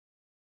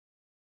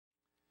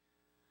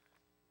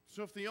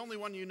So if the only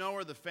one you know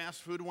are the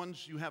fast food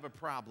ones, you have a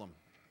problem.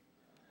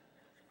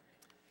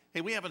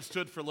 Hey, we haven't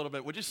stood for a little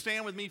bit. Would you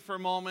stand with me for a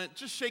moment?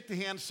 Just shake the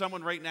hand of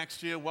someone right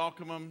next to you.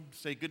 Welcome them.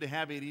 Say, good to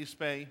have you at East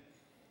Bay.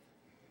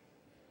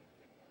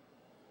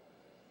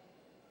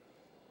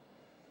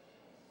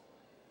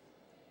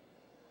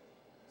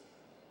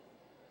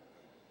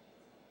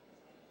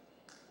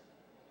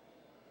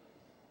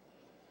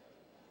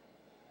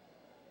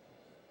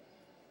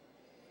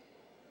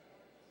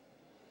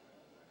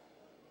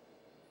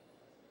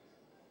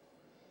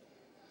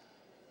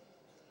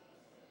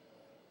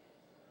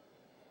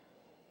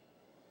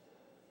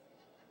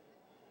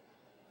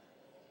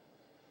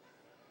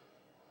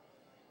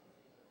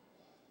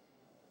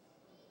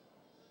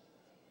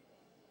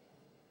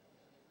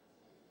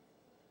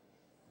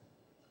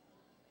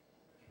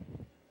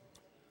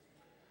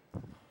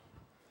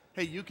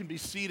 Hey, you can be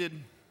seated.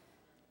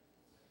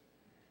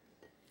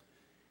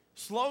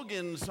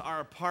 Slogans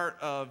are a part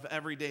of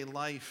everyday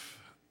life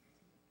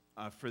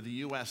for the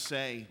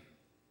USA.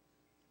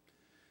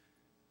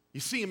 You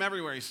see them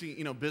everywhere. You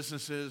see,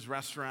 businesses,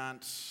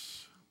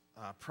 restaurants,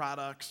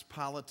 products,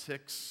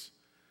 politics.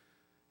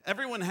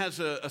 Everyone has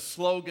a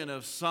slogan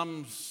of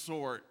some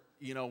sort,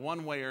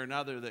 one way or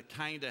another that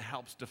kind of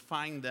helps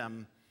define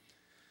them.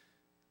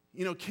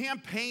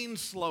 Campaign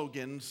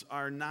slogans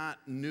are not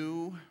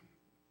new.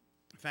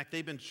 In fact,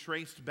 they've been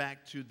traced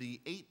back to the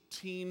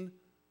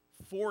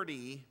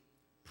 1840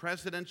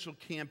 presidential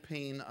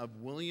campaign of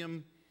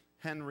William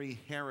Henry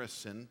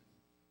Harrison.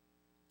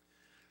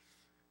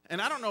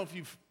 And I don't know if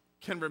you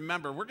can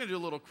remember, we're going to do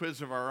a little quiz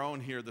of our own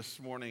here this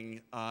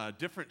morning,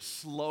 different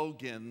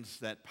slogans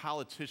that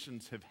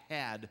politicians have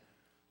had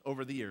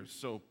over the years.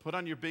 So put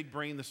on your big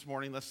brain this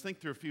morning. Let's think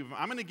through a few of them.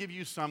 I'm going to give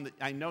you some that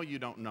I know you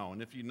don't know.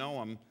 And if you know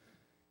them,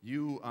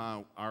 you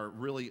are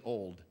really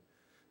old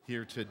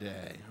here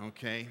today,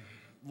 okay?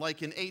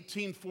 Like in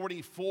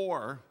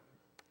 1844,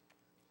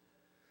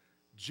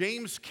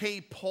 James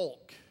K.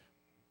 Polk,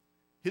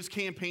 his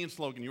campaign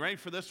slogan, you ready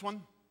for this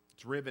one?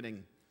 It's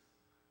riveting.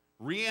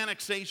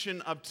 Reannexation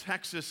of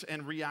Texas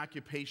and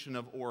reoccupation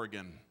of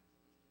Oregon.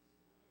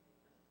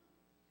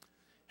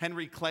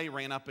 Henry Clay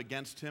ran up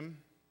against him,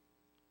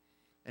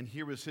 and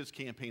here was his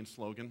campaign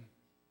slogan.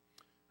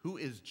 Who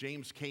is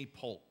James K.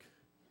 Polk?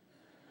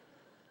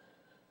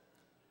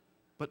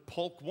 But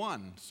Polk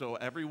won, so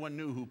everyone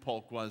knew who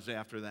Polk was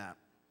after that.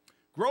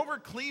 Grover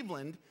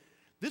Cleveland,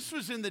 this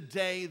was in the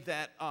day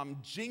that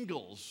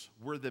jingles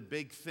were the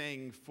big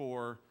thing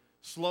for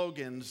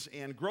slogans,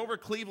 and Grover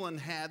Cleveland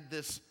had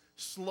this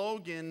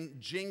slogan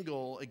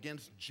jingle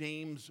against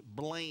James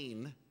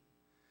Blaine,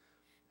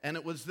 and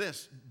it was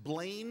this: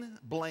 Blaine,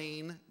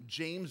 Blaine,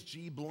 James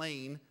G.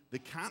 Blaine, the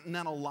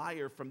continental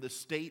liar from the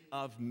state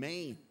of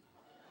Maine.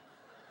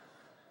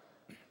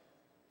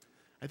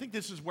 I think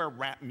this is where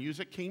rap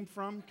music came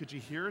from. Could you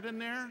hear it in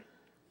there?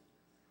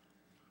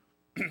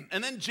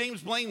 And then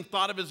James Blaine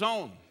thought of his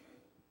own.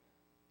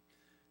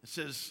 It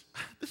says,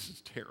 this is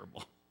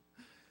terrible.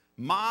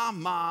 Ma,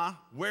 ma,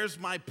 where's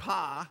my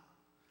pa?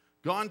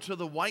 Gone to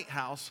the White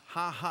House,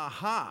 ha, ha,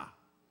 ha.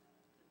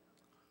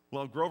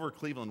 Well, Grover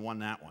Cleveland won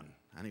that one.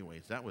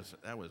 Anyways, that was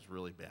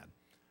really bad.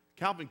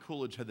 Calvin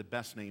Coolidge had the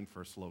best name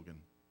for a slogan.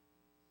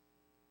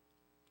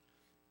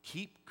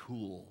 Keep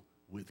cool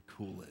with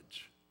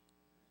Coolidge.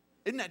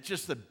 Isn't that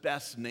just the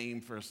best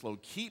name for a slogan?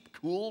 Keep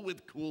cool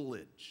with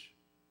Coolidge.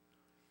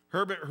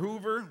 Herbert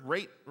Hoover,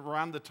 right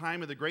around the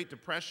time of the Great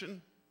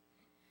Depression,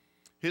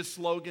 his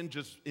slogan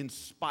just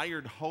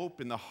inspired hope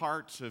in the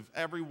hearts of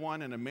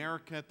everyone in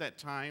America at that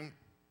time.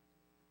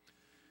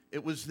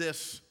 It was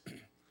this: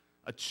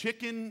 a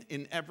chicken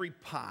in every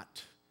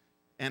pot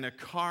and a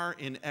car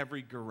in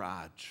every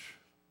garage.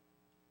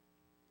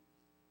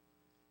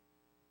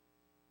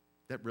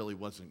 That really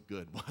wasn't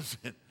good, was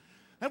it?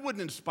 That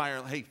wouldn't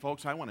inspire, hey,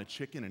 folks, I want a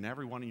chicken in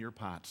every one of your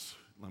pots.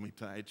 Let me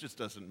tell you, it just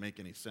doesn't make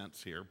any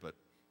sense here. But,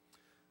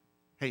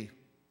 hey,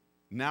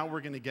 now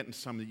we're going to get into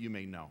some that you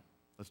may know.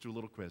 Let's do a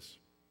little quiz.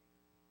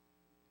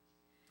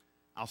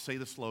 I'll say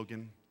the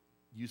slogan.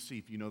 You see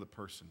if you know the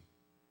person.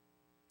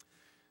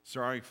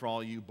 Sorry for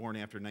all you born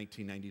after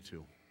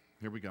 1992.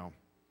 Here we go.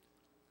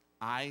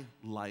 I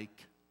like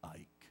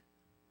Ike.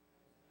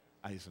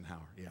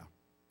 Eisenhower, yeah.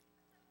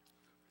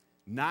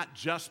 Not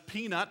just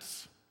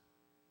peanuts.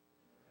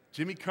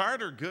 Jimmy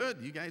Carter, good.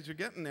 You guys are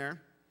getting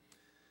there.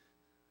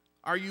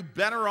 Are you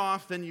better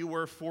off than you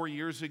were 4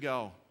 years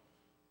ago?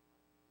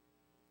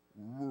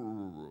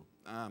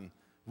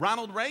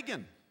 Ronald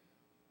Reagan.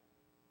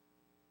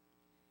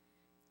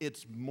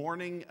 It's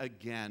morning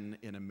again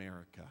in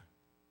America.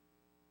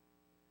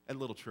 A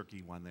little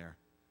tricky one there.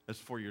 That's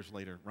 4 years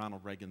later,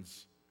 Ronald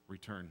Reagan's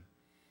return.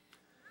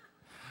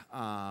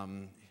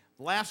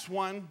 Last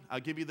one,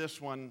 I'll give you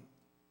this one.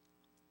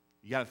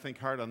 You got to think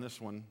hard on this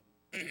one.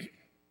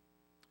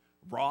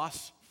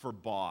 Ross for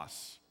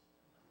boss.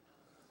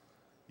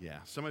 Yeah,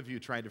 some of you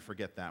tried to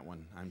forget that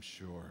one, I'm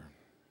sure.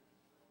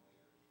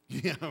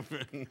 Yeah,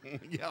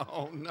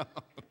 oh no.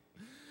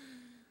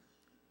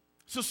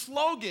 So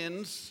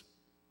slogans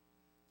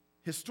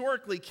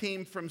historically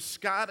came from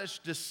Scottish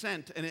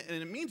descent, and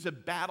it means a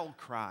battle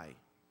cry.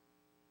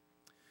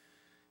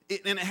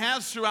 And it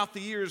has throughout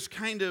the years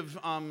kind of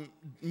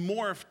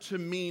morphed to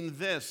mean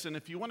this. And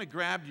if you want to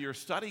grab your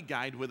study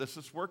guide with us,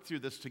 let's work through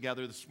this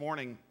together this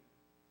morning.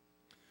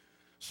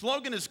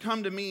 Slogan has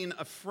come to mean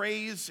a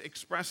phrase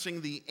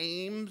expressing the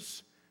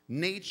aims,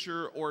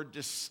 nature, or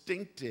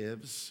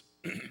distinctives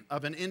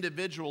of an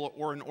individual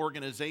or an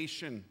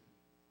organization.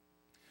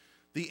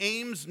 The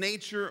aims,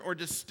 nature, or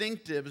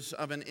distinctives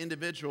of an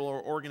individual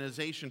or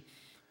organization.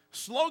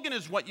 Slogan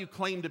is what you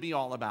claim to be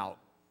all about.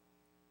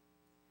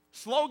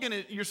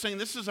 Slogan, you're saying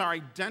this is our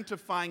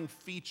identifying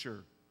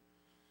feature.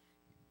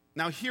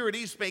 Now, here at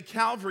East Bay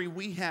Calvary,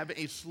 we have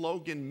a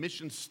slogan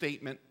mission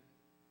statement.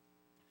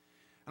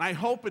 And I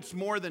hope it's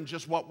more than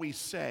just what we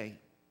say.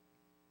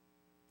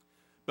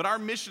 But our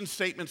mission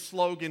statement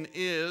slogan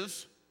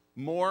is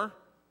more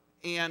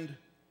and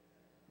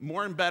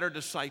better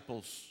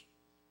disciples.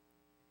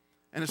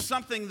 And it's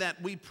something that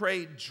we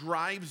pray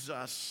drives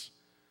us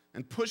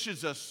and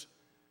pushes us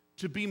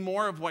to be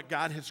more of what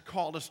God has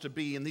called us to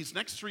be. In these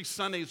next 3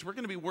 Sundays, we're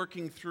going to be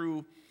working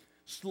through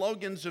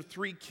slogans of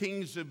 3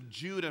 kings of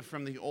Judah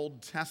from the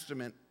Old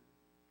Testament.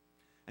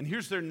 And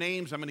here's their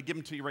names. I'm going to give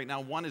them to you right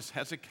now. One is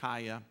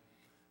Hezekiah,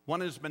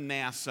 one is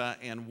Manasseh,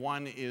 and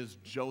one is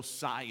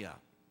Josiah.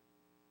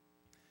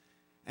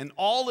 And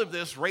all of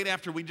this right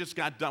after we just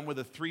got done with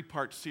a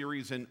 3-part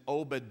series in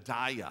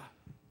Obadiah.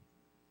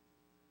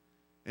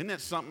 Isn't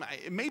that something?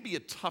 It may be a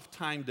tough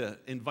time to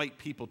invite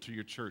people to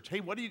your church. Hey,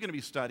 what are you going to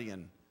be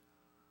studying?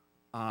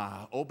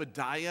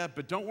 Obadiah,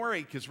 but don't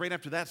worry, because right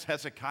after that's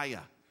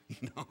Hezekiah,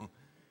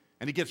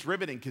 And it gets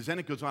riveting, because then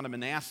it goes on to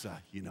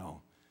Manasseh,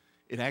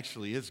 It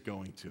actually is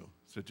going to.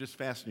 So just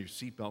fasten your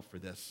seatbelt for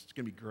this. It's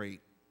going to be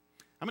great.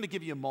 I'm going to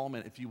give you a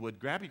moment, if you would.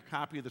 Grab your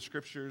copy of the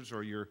Scriptures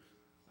or your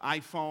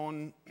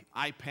iPhone,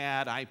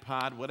 iPad,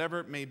 iPod, whatever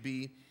it may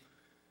be.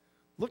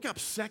 Look up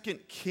 2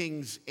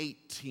 Kings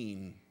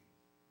 18.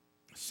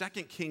 2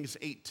 Kings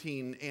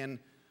 18, and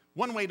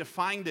one way to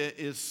find it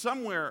is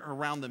somewhere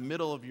around the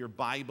middle of your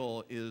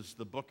Bible is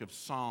the book of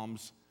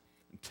Psalms.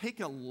 Take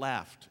a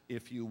left,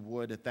 if you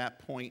would, at that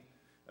point,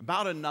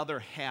 about another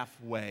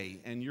halfway,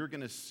 and you're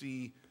going to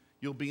see,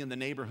 you'll be in the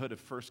neighborhood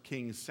of 1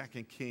 Kings,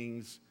 2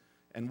 Kings,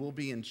 and we'll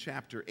be in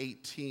chapter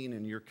 18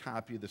 in your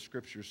copy of the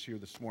Scriptures here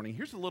this morning.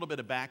 Here's a little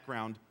bit of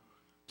background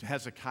to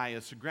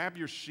Hezekiah. So grab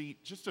your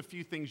sheet, just a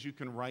few things you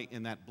can write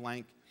in that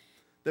blank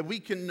that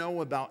we can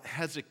know about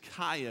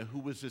Hezekiah, who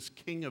was this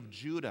king of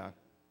Judah.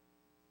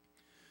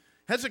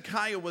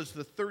 Hezekiah was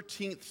the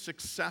 13th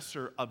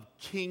successor of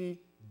King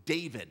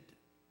David.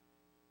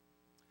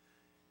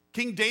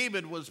 King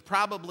David was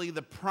probably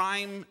the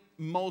prime,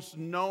 most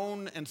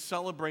known and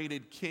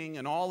celebrated king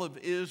in all of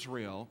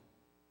Israel.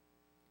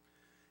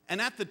 And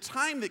at the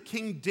time that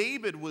King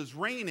David was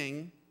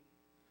reigning,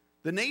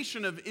 the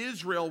nation of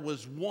Israel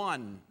was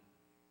one.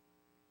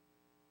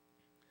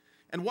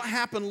 And what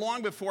happened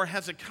long before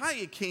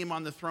Hezekiah came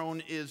on the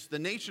throne is the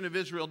nation of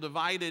Israel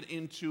divided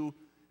into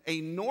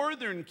a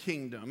northern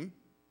kingdom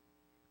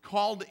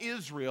called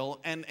Israel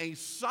and a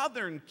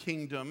southern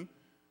kingdom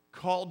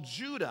called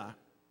Judah.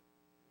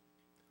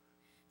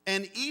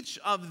 And each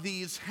of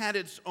these had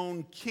its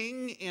own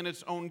king and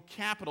its own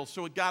capital.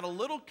 So it got a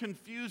little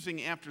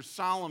confusing after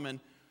Solomon,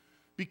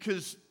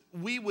 because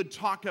we would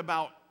talk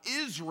about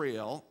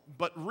Israel,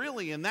 but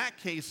really in that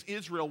case,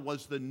 Israel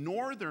was the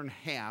northern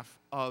half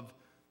of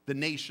the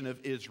nation of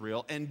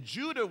Israel, and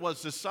Judah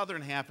was the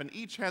southern half, and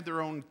each had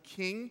their own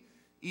king,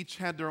 each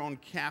had their own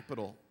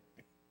capital.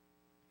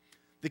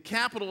 The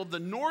capital of the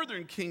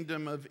northern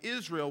kingdom of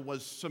Israel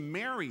was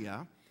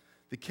Samaria.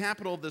 The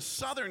capital of the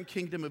southern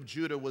kingdom of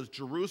Judah was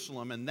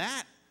Jerusalem, and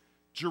that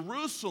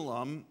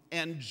Jerusalem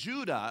and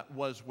Judah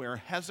was where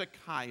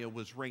Hezekiah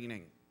was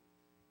reigning.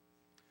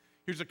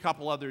 Here's a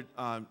couple other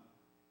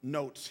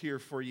notes here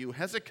for you.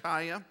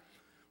 Hezekiah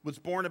was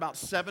born about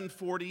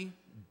 740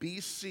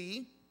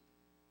 BC,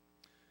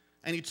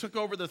 and he took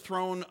over the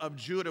throne of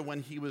Judah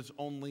when he was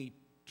only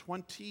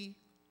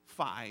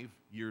 25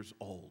 years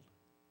old.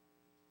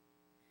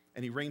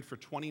 And he reigned for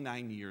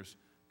 29 years.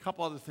 A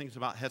couple other things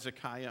about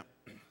Hezekiah.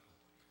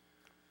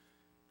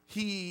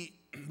 He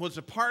was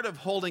a part of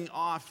holding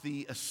off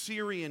the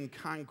Assyrian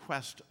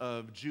conquest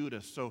of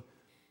Judah. So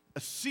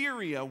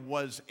Assyria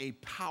was a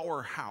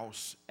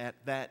powerhouse at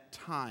that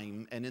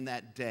time and in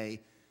that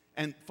day.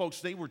 And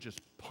folks, they were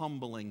just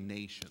pummeling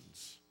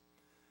nations.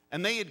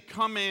 And they had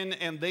come in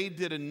and they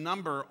did a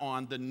number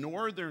on the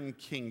northern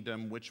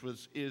kingdom, which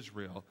was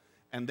Israel.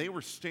 And they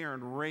were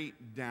staring right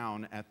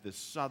down at the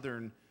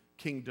southern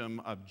kingdom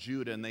of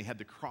Judah. And they had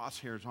the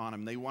crosshairs on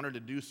them. They wanted to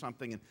do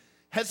something. And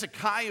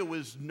Hezekiah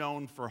was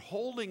known for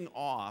holding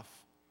off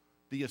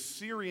the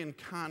Assyrian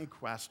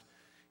conquest.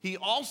 He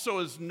also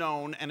is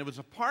known, and it was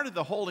a part of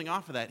the holding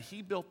off of that,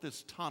 he built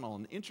this tunnel.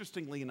 And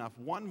interestingly enough,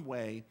 one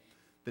way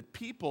that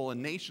people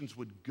and nations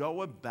would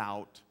go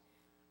about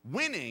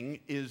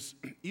winning is,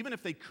 even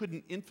if they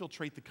couldn't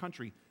infiltrate the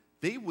country,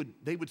 they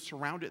would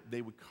surround it,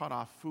 they would cut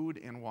off food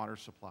and water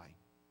supply.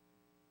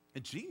 A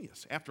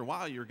genius. After a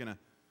while, you're going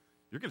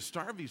you're going to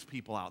starve these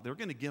people out. They're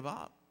going to give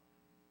up.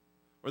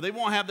 Or they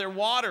won't have their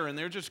water, and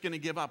they're just going to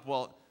give up.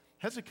 Well,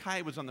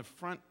 Hezekiah was on the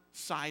front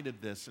side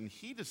of this, and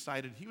he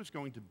decided he was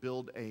going to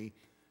build a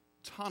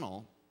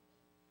tunnel.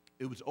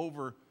 It was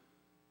over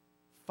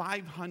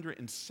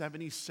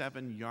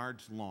 577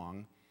 yards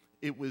long.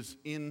 It was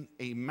in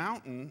a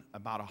mountain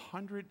about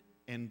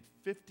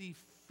 150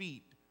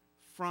 feet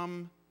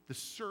from the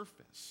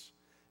surface.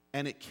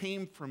 And it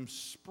came from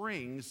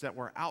springs that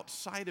were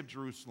outside of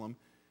Jerusalem,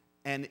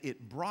 and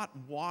it brought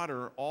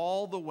water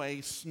all the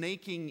way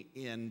snaking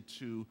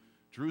into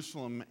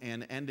Jerusalem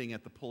and ending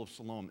at the Pool of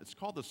Siloam. It's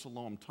called the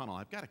Siloam Tunnel.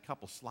 I've got a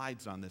couple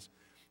slides on this.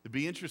 It'd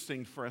be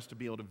interesting for us to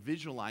be able to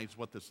visualize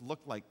what this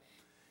looked like.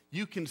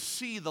 You can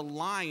see the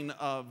line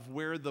of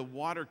where the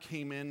water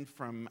came in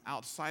from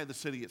outside the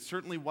city. It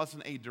certainly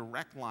wasn't a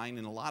direct line,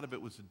 and a lot of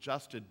it was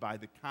adjusted by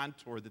the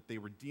contour that they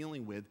were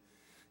dealing with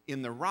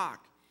in the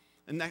rock.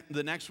 And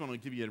the next one will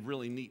give you a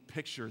really neat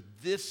picture.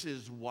 This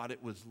is what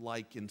it was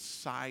like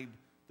inside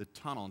the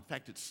tunnel. In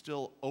fact, it's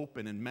still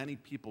open, and many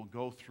people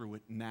go through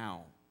it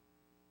now.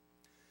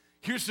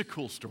 Here's the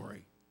cool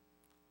story.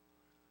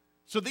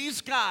 So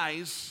these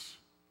guys,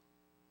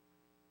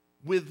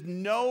 with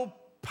no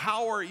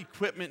power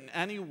equipment in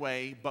any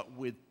way, but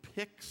with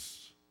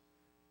picks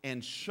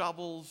and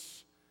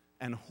shovels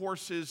and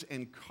horses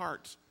and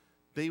carts,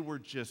 they were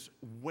just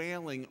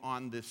wailing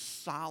on this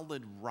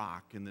solid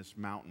rock in this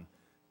mountain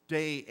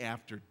day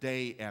after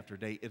day after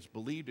day. It's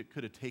believed it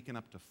could have taken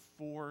up to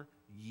 4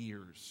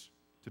 years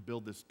to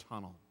build this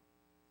tunnel.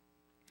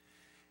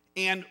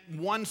 And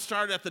one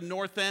started at the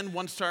north end,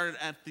 one started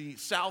at the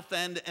south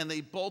end, and they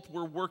both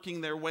were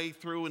working their way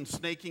through and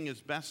snaking as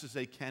best as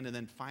they can. And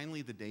then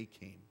finally the day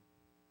came.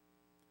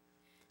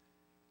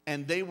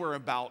 And they were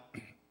about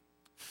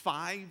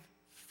 5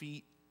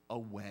 feet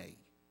away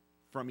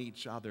from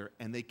each other,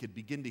 and they could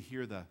begin to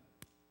hear the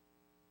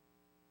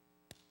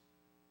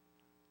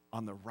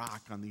on the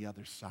rock on the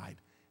other side.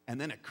 And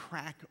then a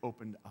crack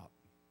opened up.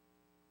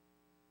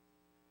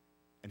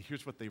 And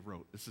here's what they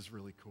wrote. This is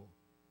really cool.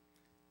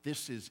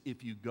 This is,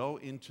 if you go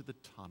into the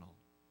tunnel,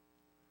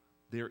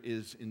 there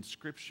is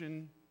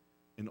inscription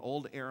in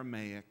Old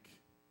Aramaic,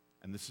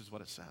 and this is what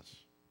it says.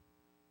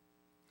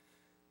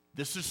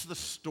 This is the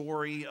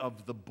story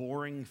of the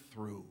boring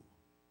through.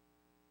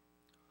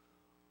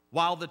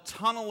 While the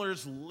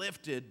tunnelers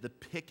lifted the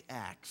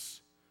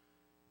pickaxe,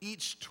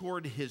 each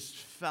toward his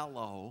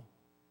fellow,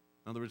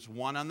 in other words,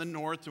 one on the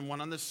north and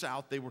one on the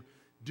south, they were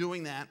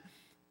doing that.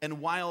 And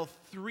while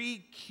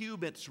 3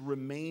 cubits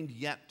remained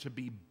yet to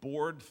be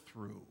bored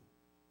through,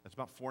 that's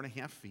about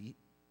 4.5 feet,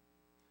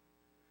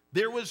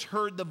 there was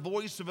heard the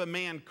voice of a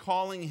man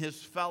calling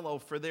his fellow,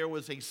 for there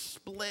was a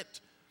split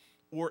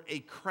or a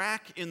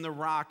crack in the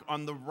rock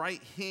on the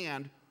right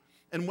hand.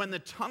 And when the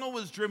tunnel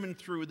was driven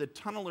through, the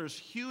tunnelers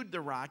hewed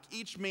the rock,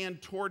 each man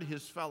toward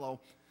his fellow,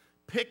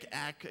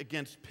 pickaxe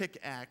against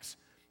pickaxe,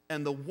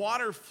 and the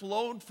water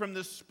flowed from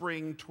the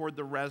spring toward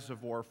the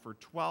reservoir for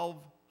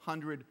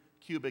 1,200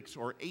 cubits,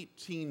 or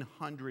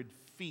 1,800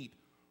 feet.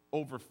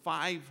 Over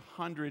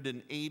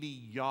 580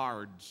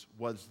 yards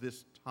was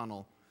this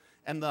tunnel.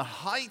 And the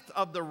height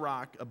of the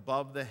rock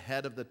above the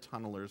head of the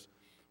tunnelers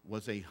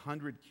was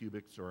 100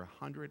 cubits, or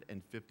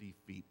 150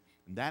 feet.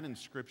 And that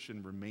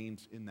inscription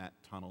remains in that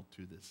tunnel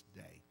to this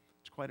day.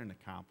 It's quite an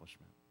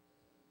accomplishment.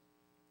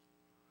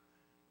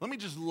 Let me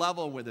just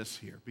level with us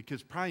here,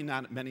 because probably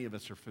not many of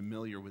us are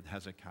familiar with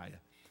Hezekiah.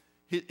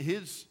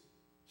 His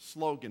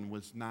slogan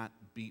was not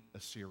beat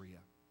Assyria.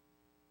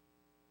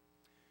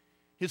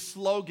 His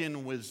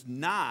slogan was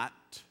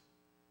not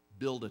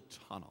build a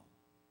tunnel.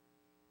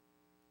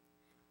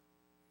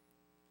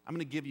 I'm going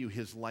to give you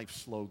his life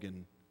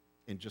slogan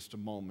in just a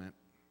moment.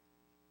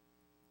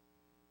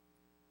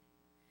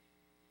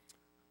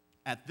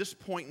 At this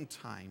point in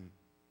time,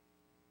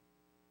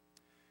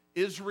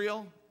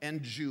 Israel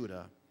and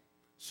Judah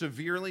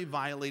severely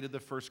violated the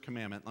first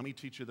commandment. Let me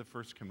teach you the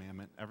first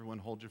commandment. Everyone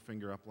hold your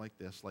finger up like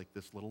this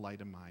little light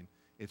of mine.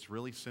 It's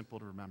really simple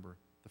to remember.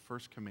 The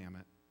first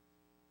commandment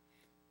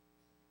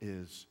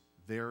is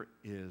there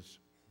is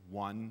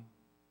one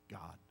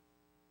God.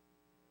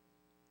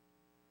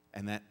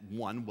 And that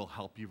one will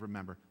help you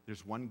remember.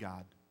 There's one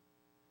God.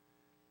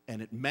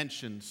 And it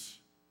mentions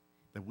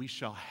that we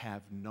shall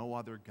have no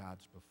other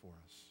gods before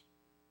us.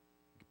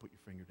 You can put your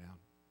finger down.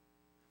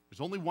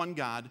 There's only one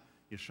God.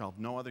 You shall have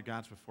no other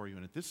gods before you.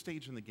 And at this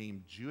stage in the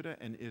game, Judah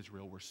and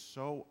Israel were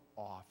so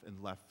off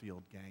in left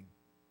field, gang.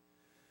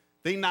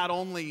 They not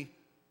only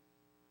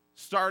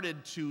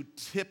started to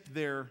tip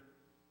their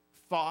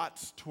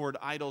thoughts toward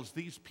idols,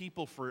 these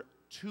people for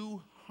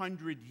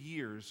 200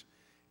 years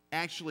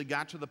actually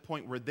got to the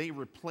point where they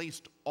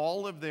replaced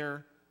all of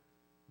their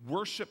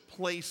worship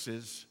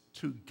places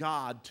to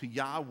God, to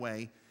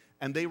Yahweh,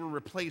 and they were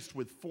replaced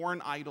with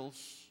foreign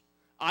idols,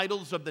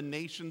 idols of the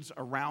nations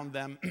around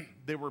them.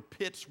 There were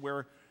pits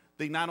where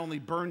they not only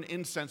burned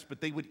incense,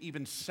 but they would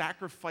even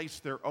sacrifice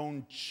their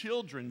own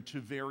children to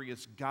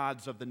various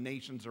gods of the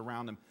nations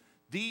around them.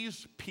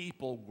 These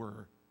people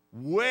were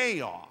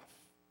way off.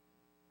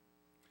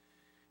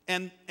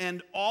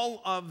 and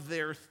all of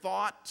their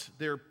thought,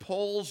 their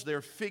poles,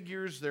 their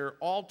figures, their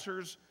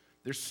altars,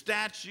 their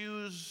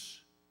statues,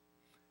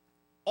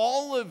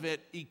 all of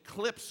it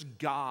eclipsed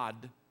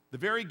God, the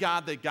very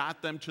God that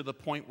got them to the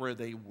point where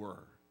they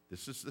were.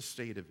 This is the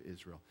state of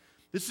Israel.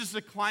 This is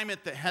the climate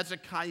that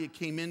Hezekiah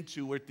came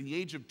into, where at the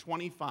age of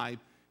 25,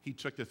 he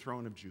took the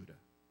throne of Judah.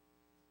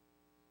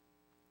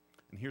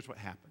 And here's what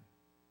happened.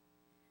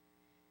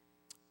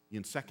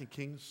 In 2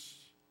 Kings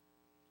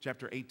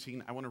chapter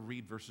 18, I want to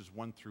read verses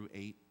 1 through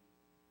 8.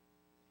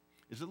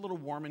 Is it a little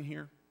warm in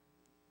here?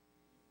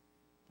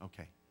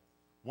 Okay.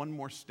 One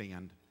more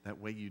stand. That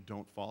way you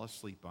don't fall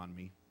asleep on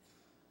me.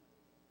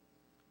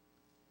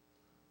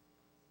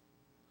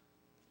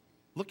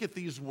 Look at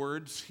these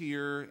words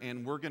here,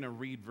 and we're going to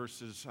read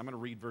verses, I'm going to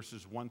read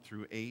verses 1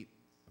 through 8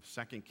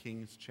 of 2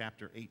 Kings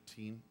chapter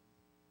 18.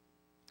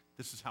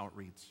 This is how it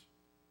reads.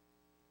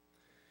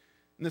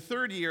 In the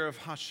 3rd year of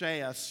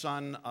Hoshea,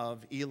 son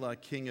of Elah,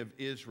 king of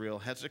Israel,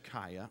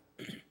 Hezekiah,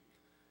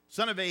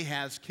 son of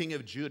Ahaz, king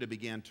of Judah,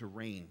 began to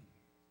reign.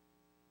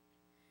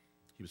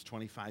 He was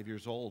 25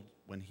 years old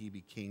when he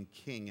became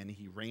king, and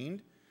he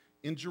reigned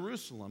in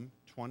Jerusalem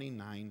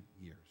 29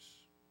 years.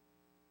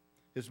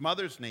 His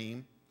mother's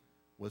name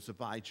was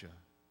Abijah,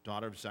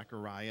 daughter of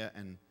Zechariah,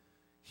 and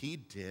he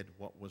did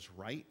what was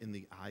right in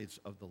the eyes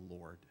of the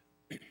Lord,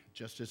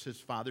 just as his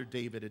father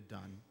David had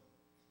done.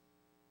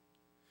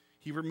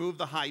 He removed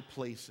the high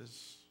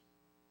places.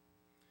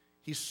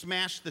 He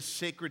smashed the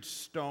sacred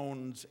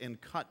stones and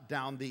cut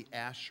down the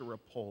Asherah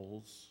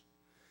poles.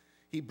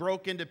 He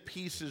broke into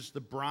pieces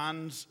the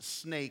bronze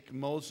snake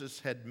Moses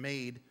had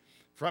made,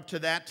 for up to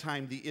that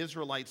time the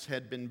Israelites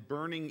had been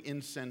burning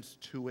incense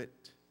to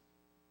it.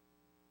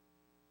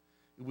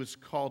 It was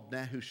called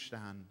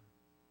Nehushtan.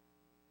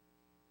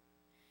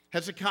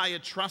 Hezekiah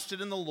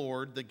trusted in the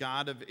Lord, the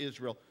God of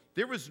Israel.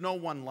 There was no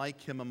one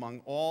like him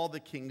among all the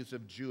kings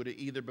of Judah,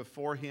 either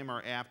before him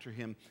or after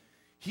him.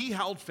 He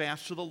held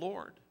fast to the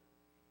Lord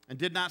and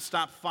did not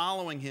stop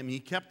following him. He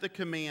kept the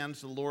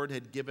commands the Lord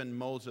had given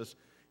Moses,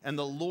 and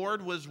the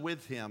Lord was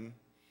with him.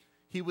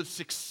 He was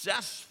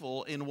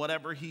successful in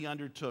whatever he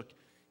undertook.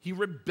 He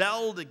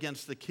rebelled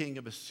against the king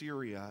of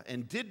Assyria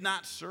and did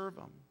not serve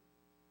him.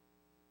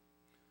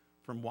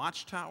 From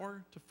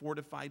watchtower to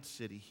fortified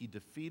city, he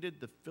defeated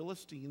the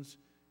Philistines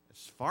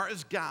as far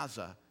as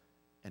Gaza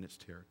and its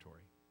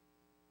territory.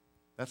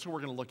 That's what we're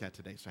going to look at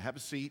today. So have a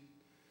seat.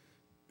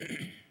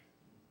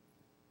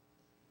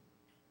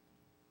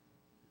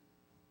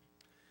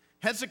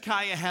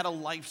 Hezekiah had a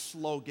life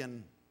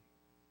slogan.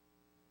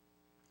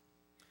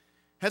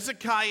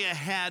 Hezekiah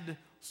had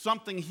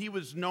something he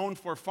was known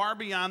for far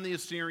beyond the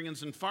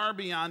Assyrians and far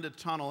beyond a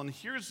tunnel. And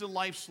here's the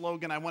life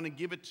slogan. I want to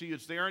give it to you.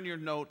 It's there in your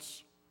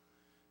notes.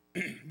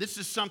 This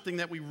is something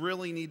that we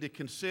really need to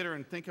consider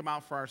and think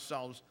about for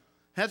ourselves.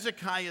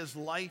 Hezekiah's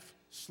life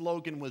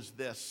slogan was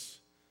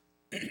this: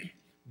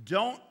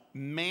 don't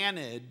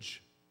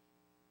manage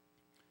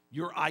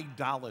your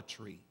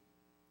idolatry,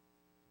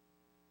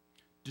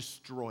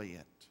 destroy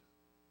it.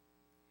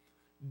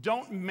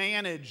 Don't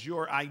manage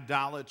your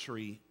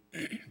idolatry,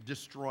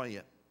 destroy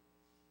it.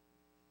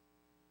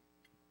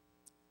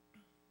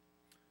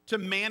 To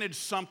manage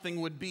something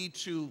would be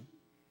to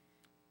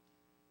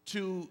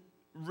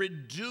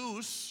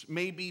reduce,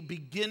 maybe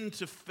begin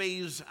to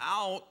phase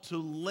out, to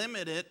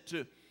limit it,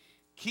 to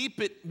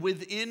keep it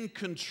within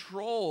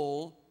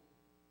control.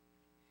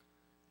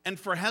 And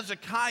for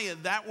Hezekiah,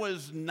 that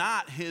was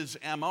not his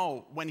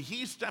MO. When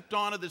he stepped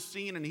onto the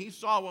scene and he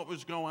saw what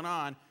was going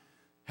on,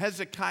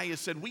 Hezekiah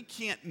said, we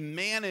can't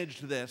manage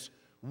this.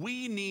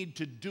 We need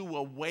to do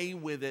away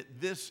with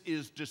it. This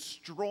is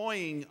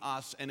destroying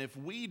us, and if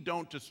we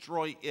don't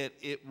destroy it,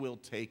 it will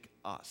take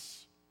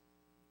us.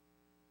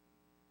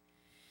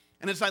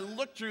 And as I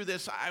looked through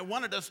this, I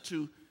wanted us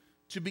to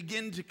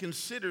begin to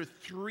consider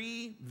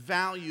 3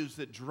 values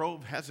that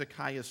drove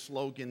Hezekiah's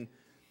slogan.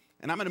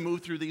 And I'm going to move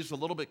through these a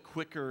little bit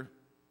quicker.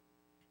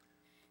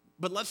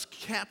 But let's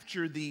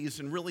capture these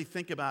and really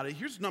think about it.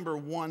 Here's number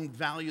 1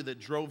 value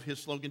that drove his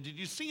slogan. Did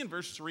you see in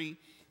verse 3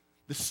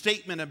 the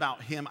statement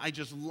about him? I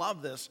just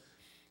love this.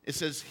 It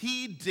says,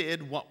 he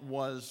did what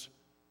was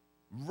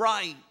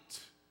right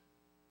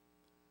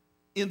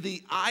in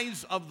the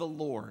eyes of the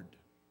Lord.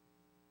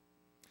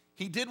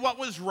 He did what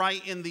was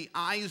right in the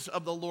eyes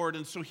of the Lord.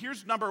 And so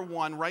here's number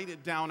 1. Write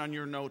it down on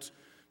your notes.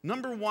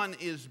 Number 1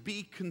 is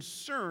be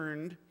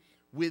concerned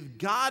with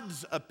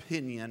God's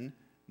opinion,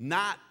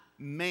 not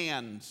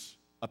man's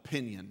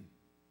opinion.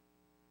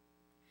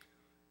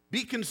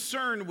 Be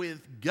concerned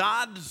with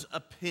God's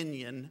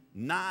opinion,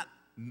 not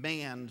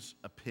man's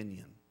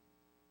opinion.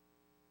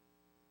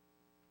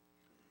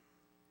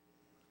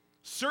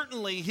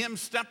 Certainly, him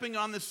stepping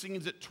on the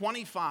scenes at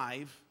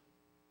 25,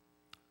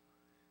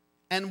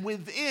 and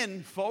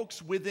within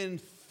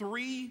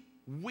 3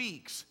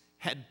 weeks,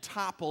 had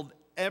toppled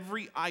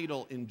every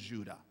idol in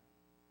Judah.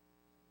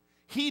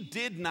 He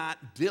did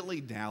not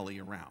dilly-dally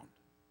around.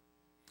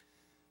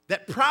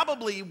 That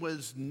probably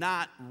was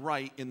not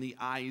right in the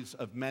eyes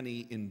of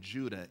many in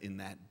Judah in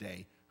that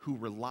day, who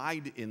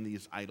relied in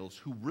these idols,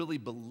 who really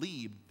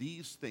believed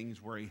these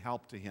things were a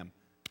help to him.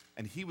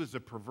 And he was a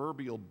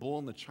proverbial bull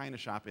in the china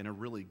shop in a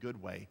really good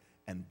way,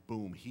 and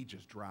boom, he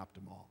just dropped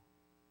them all.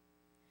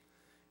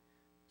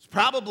 This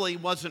probably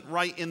wasn't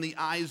right in the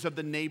eyes of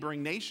the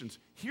neighboring nations.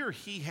 Here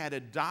he had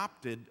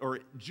adopted, or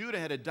Judah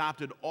had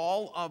adopted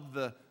all of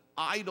the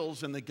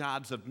idols and the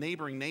gods of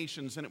neighboring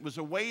nations, and it was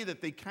a way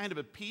that they kind of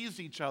appeased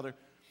each other.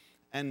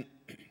 And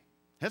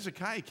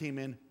Hezekiah came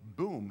in,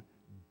 boom,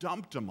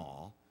 dumped them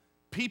all.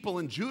 People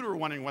in Judah are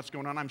wondering what's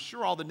going on. I'm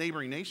sure all the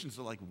neighboring nations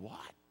are like, what?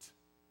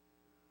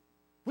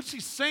 What's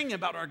he saying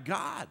about our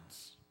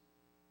gods?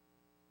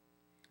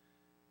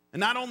 And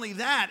not only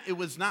that, it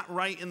was not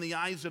right in the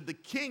eyes of the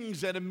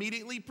kings that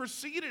immediately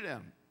preceded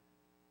him.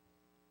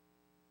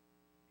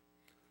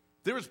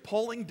 There was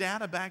polling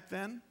data back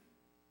then.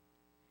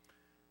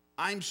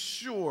 I'm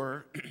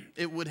sure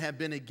it would have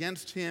been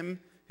against him.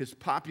 His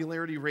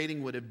popularity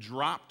rating would have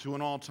dropped to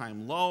an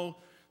all-time low.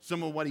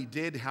 Some of what he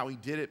did, how he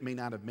did it, may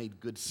not have made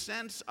good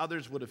sense.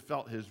 Others would have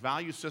felt his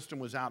value system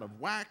was out of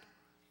whack.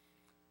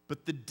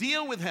 But the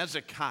deal with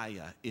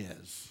Hezekiah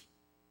is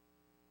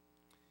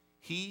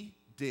he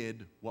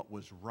did what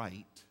was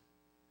right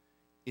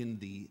in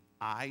the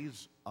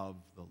eyes of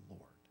the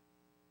Lord.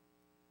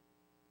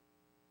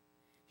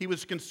 He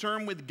was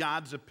concerned with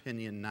God's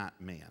opinion, not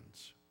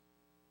man's.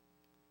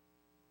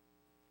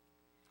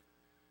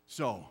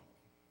 So,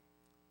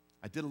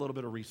 I did a little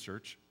bit of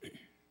research.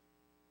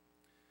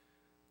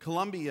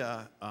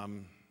 Columbia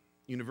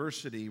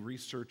University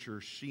researcher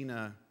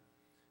Sheena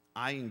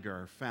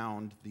Iyengar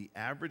found the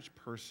average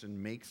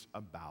person makes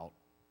about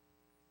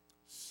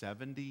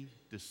 70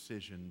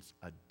 decisions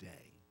a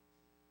day.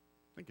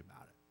 Think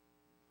about it.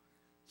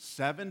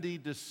 70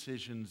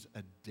 decisions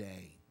a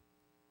day.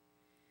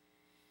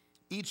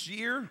 Each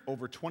year,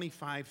 over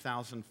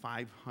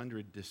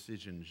 25,500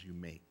 decisions you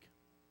make.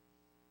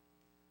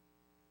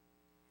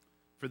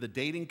 For the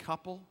dating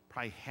couple,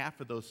 probably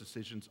half of those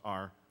decisions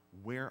are,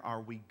 where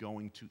are we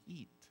going to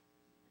eat?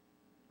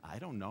 I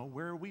don't know.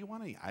 Where do we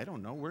want to eat? I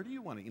don't know. Where do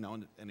you want to eat?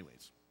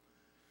 Anyways.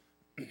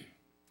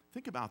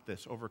 Think about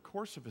this. Over a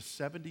course of a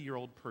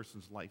 70-year-old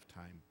person's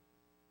lifetime,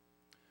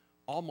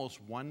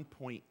 almost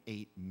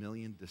 1.8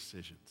 million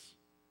decisions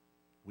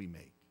we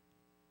make.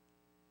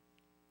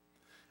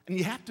 And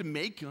you have to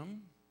make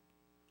them.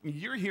 I mean,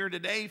 you're here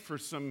today for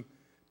some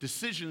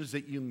decisions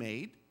that you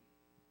made.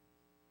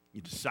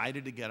 You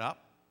decided to get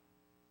up.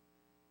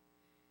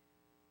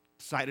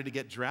 Decided to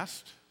get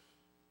dressed.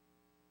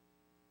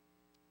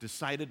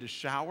 Decided to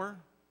shower.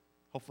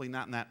 Hopefully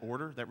not in that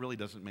order. That really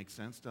doesn't make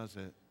sense, does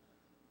it?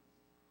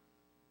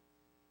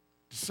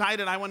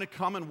 Decided I want to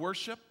come and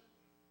worship.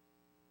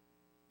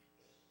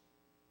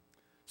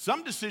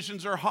 Some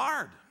decisions are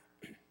hard.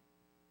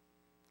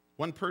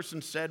 One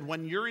person said,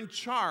 when you're in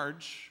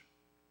charge,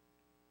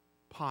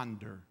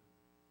 ponder.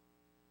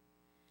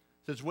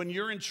 It says, when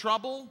you're in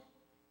trouble,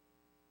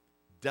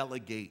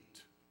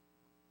 delegate.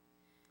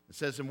 It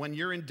says, and when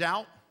you're in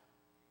doubt,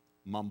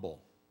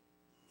 mumble.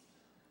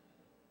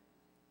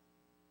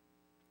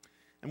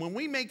 And when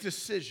we make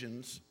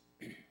decisions,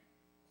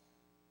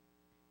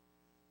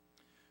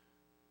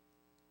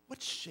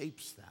 what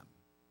shapes them?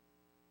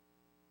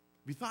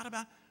 Have you thought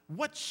about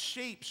what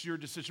shapes your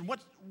decision?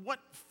 What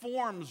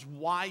forms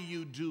why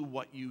you do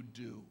what you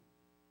do?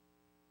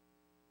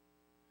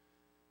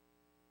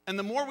 And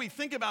the more we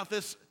think about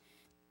this,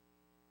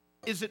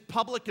 is it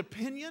public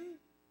opinion?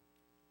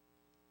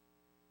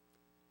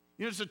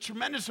 There's a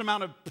tremendous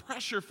amount of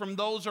pressure from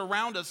those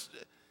around us.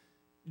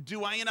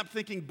 Do I end up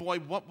thinking, boy,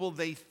 what will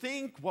they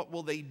think? What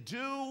will they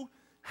do?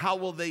 How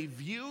will they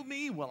view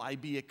me? Will I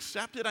be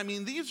accepted? I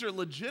mean, these are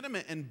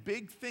legitimate and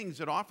big things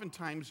that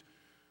oftentimes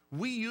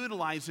we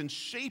utilize in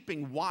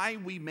shaping why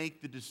we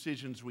make the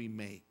decisions we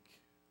make.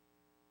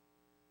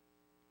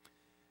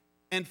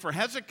 And for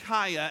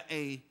Hezekiah,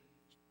 a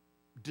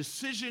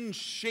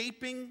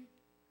decision-shaping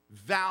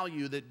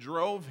value that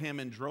drove him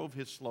and drove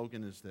his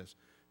slogan is this: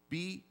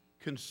 be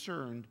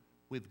concerned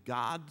with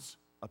God's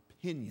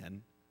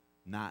opinion,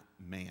 not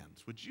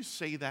man's. Would you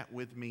say that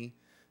with me?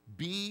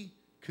 Be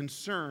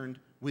concerned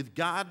with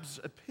God's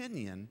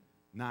opinion,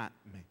 not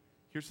man.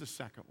 Here's the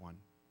second one.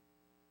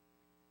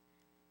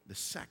 The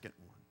second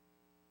one.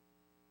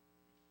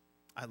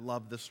 I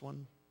love this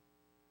one.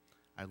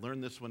 I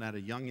learned this one at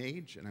a young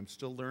age, and I'm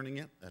still learning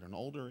it at an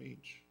older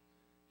age.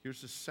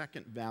 Here's the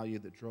second value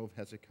that drove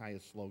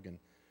Hezekiah's slogan.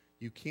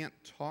 You can't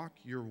talk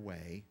your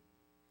way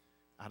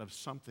out of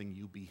something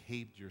you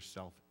behaved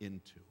yourself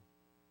into.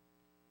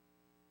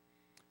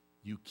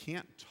 You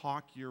can't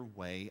talk your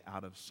way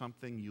out of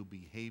something you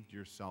behaved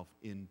yourself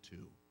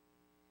into.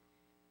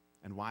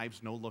 And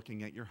wives, no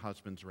looking at your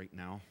husbands right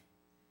now.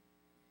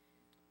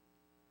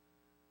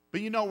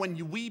 But you know,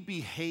 when we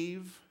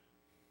behave,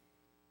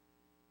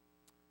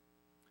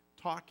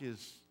 talk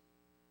is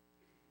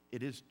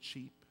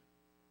cheap.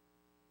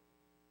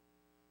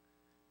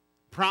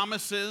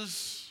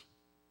 Promises,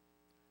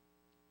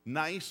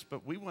 nice,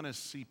 but we want to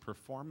see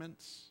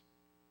performance.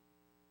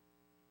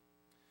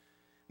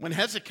 When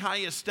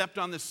Hezekiah stepped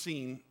on the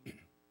scene,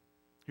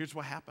 here's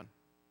what happened.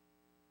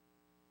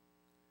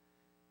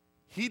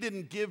 he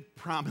didn't give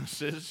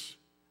promises,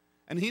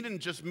 and he didn't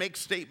just make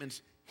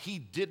statements. He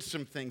did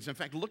some things. In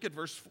fact, look at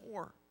verse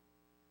 4.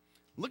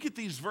 Look at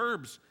these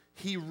verbs.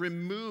 He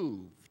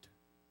removed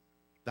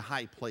the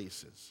high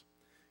places.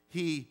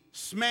 He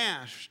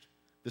smashed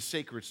the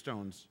sacred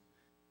stones,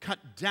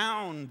 cut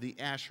down the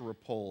Asherah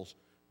poles,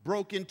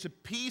 broke into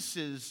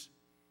pieces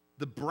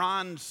the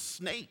bronze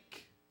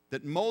snake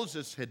that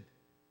Moses had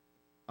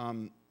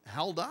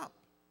held up.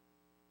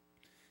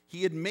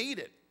 He had made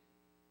it.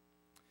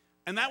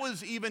 And that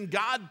was even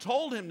God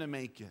told him to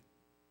make it.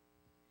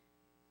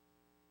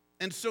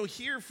 And so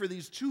here for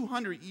these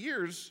 200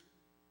 years,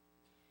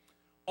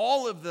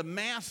 all of the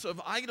mass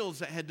of idols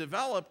that had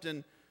developed,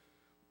 and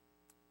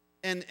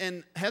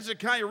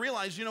Hezekiah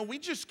realized, we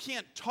just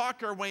can't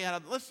talk our way out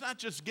of it. Let's not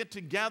just get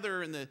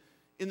together in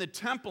the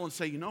temple and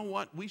say, you know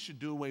what, we should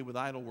do away with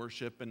idol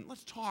worship, and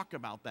let's talk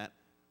about that.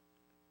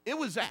 It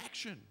was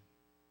action.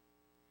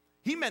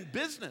 He meant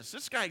business.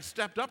 This guy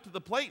stepped up to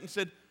the plate and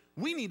said,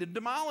 we need to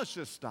demolish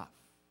this stuff.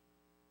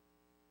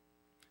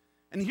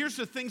 And here's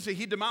the things that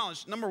he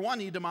demolished. Number one,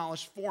 he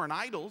demolished foreign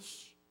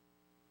idols.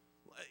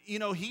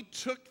 He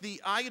took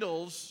the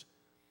idols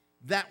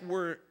that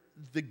were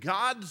the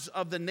gods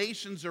of the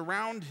nations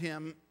around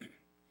him,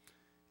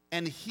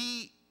 and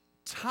he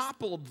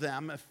toppled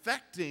them,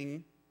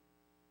 affecting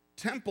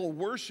temple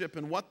worship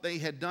and what they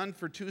had done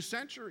for 2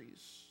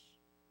 centuries.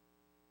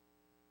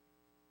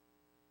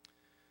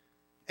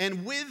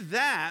 And with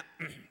that,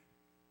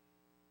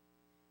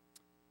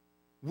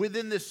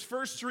 within this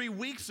first 3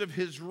 weeks of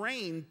his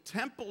reign,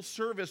 temple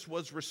service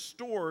was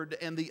restored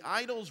and the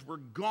idols were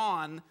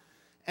gone,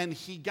 and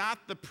he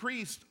got the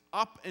priest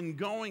up and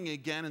going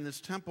again in this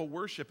temple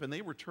worship, and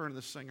they were turning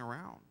this thing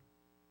around.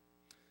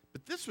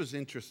 But this was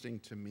interesting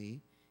to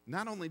me.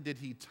 Not only did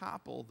he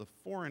topple the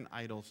foreign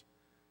idols,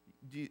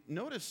 do you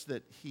notice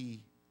that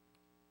he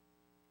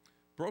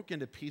broke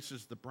into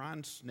pieces the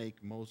bronze snake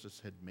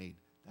Moses had made?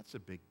 That's a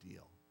big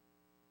deal.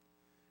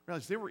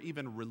 Realize there were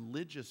even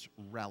religious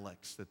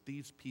relics that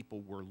these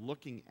people were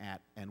looking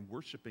at and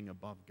worshiping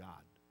above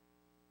God.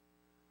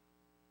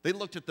 They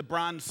looked at the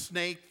bronze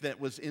snake that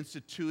was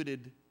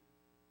instituted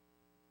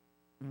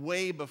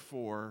way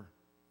before,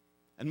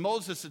 and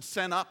Moses had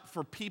sent up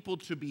for people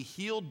to be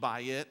healed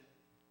by it,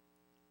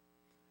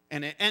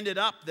 and it ended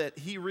up that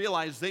he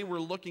realized they were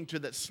looking to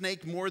that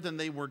snake more than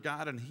they were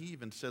God, and he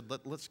even said,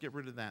 let's get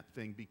rid of that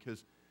thing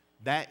because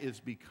that is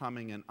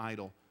becoming an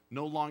idol.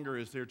 No longer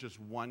is there just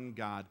one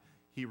God.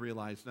 He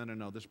realized,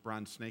 no, this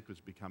bronze snake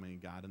was becoming a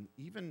god. And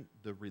even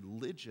the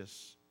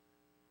religious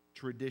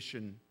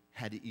tradition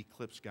had to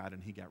eclipse God,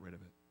 and he got rid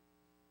of it.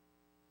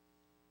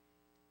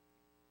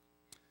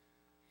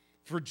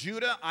 For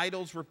Judah,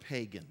 idols were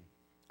pagan.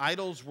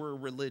 Idols were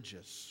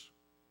religious.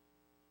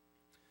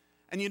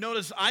 And you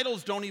notice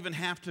idols don't even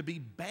have to be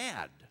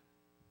bad.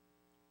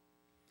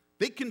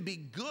 They can be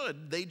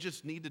good. They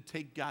just need to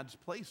take God's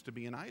place to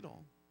be an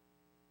idol.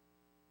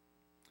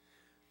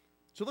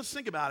 So let's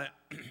think about it.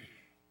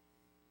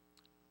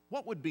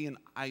 What would be an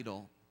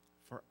idol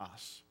for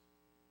us?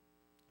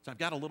 So I've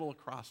got a little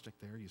acrostic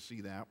there. You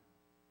see that?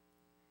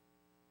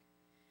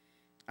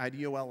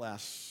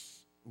 IDOLS.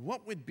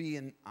 What would be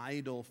an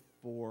idol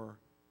for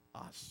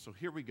us? So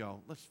here we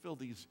go. Let's fill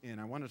these in.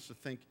 I want us to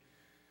think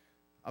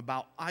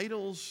about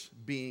idols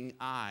being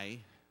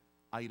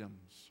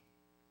items.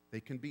 They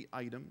can be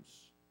items.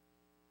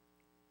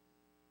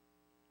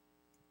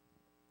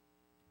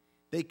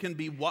 They can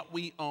be what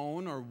we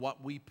own or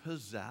what we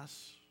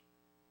possess.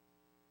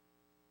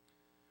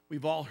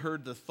 We've all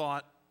heard the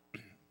thought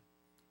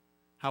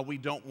how we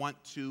don't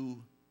want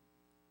to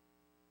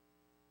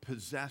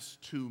possess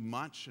too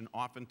much, and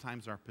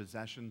oftentimes our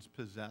possessions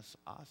possess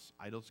us.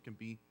 Idols can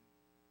be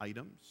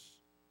items.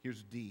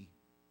 Here's D.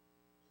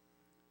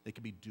 They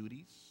can be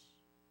duties.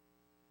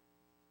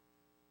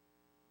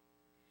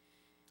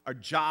 Our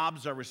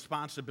jobs, our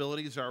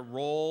responsibilities, our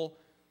role,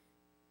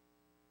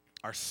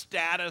 our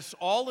status,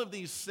 all of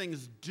these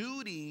things,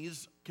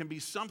 duties can be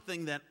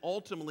something that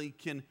ultimately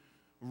can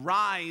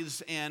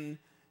rise and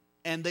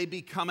they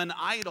become an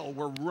idol.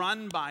 We're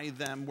run by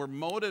them, we're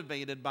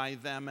motivated by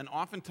them, and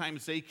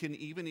oftentimes they can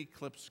even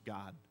eclipse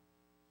God.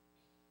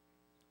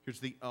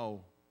 Here's the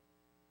O.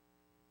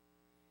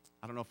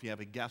 I don't know if you have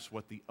a guess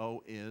what the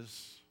O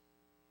is.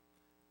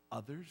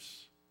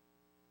 Others.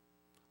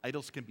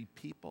 Idols can be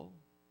people.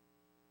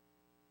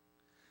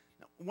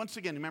 Now, once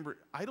again, remember,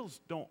 idols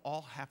don't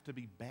all have to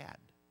be bad.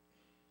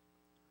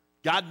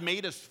 God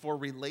made us for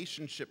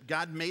relationship.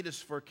 God made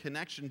us for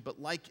connection.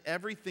 But like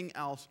everything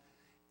else,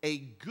 a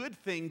good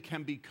thing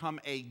can become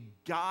a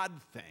God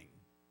thing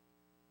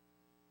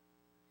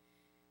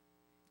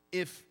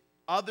if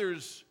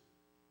others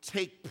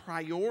take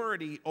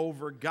priority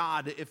over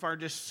God, if our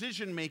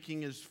decision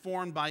making is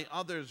formed by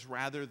others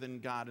rather than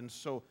God. And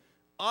so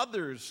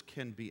others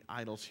can be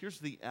idols. Here's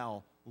the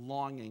L,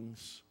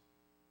 longings.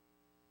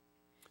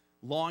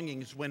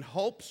 Longings, when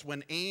hopes,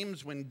 when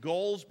aims, when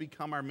goals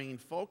become our main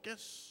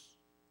focus.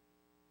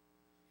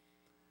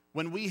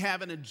 When we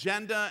have an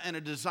agenda and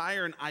a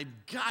desire, and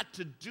I've got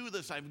to do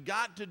this,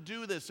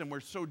 and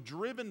we're so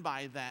driven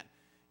by that,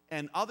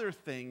 and other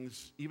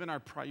things, even our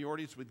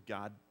priorities with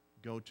God,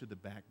 go to the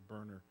back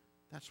burner.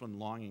 That's when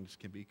longings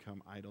can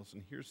become idols.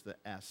 And here's the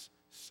S,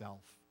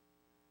 self.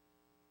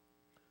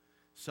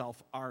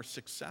 Self, our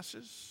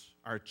successes,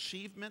 our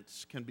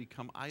achievements can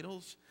become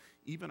idols.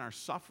 Even our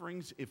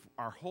sufferings, if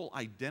our whole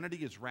identity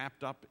is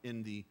wrapped up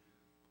in the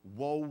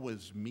woe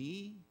was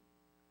me,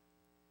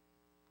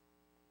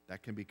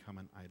 that can become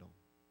an idol.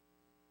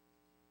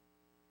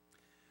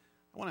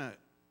 I want to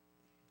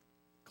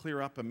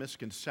clear up a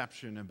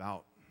misconception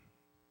about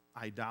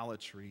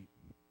idolatry.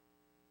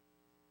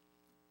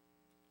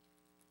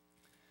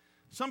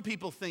 Some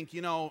people think,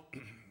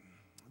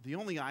 the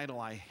only idol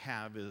I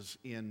have is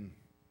in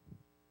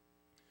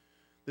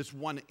this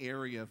one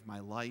area of my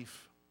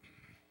life.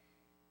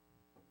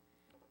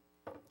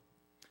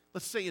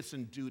 Let's say it's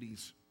in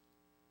duties.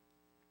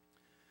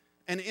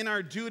 And in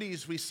our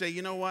duties, we say,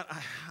 you know what,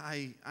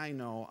 I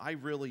know, I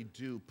really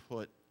do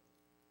put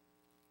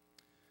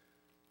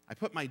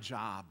my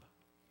job,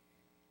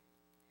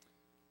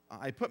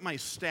 I put my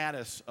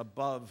status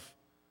above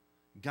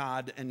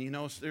God, and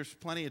there's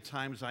plenty of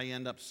times I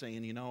end up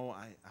saying,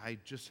 I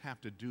just have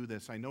to do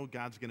this. I know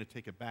God's going to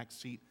take a back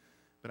seat,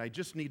 but I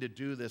just need to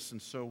do this,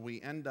 and so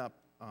we end up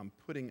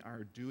putting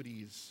our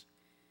duties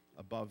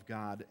above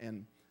God.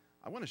 And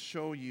I want to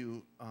show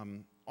you,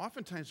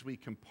 oftentimes we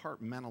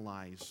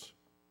compartmentalize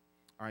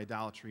our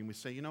idolatry, and we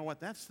say, you know what,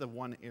 that's the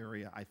one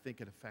area I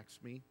think it affects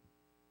me.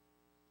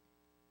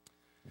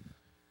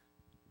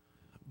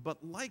 But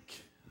like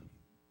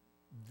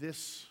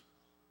this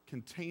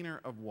container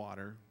of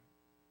water,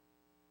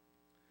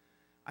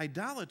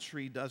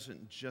 idolatry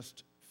doesn't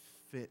just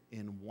fit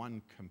in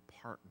one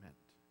compartment,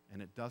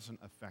 and it doesn't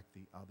affect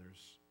the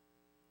others.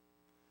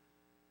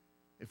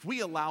 If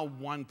we allow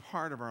one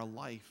part of our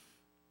life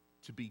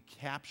to be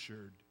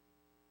captured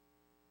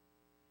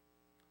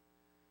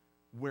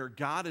where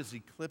God is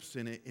eclipsed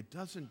in it, it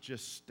doesn't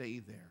just stay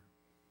there.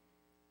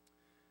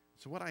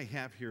 So what I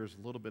have here is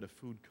a little bit of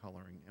food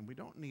coloring, and we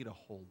don't need a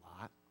whole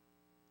lot.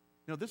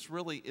 This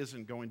really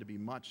isn't going to be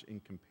much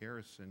in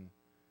comparison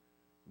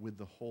with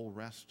the whole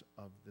rest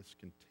of this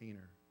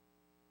container.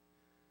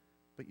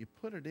 But you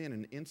put it in,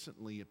 and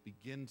instantly it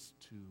begins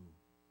to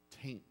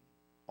taint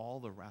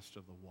all the rest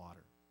of the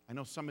water. I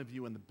know some of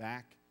you in the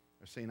back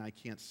are saying, I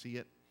can't see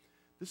it.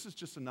 This is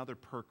just another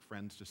perk,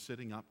 friends, to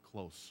sitting up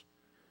close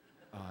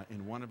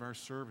in one of our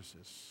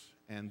services.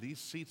 And these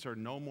seats are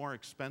no more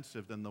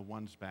expensive than the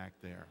ones back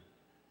there.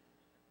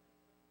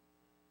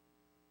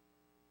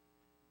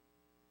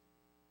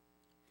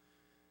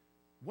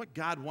 What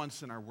God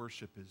wants in our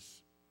worship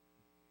is,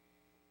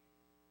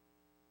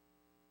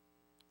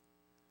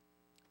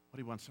 what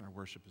He wants in our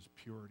worship is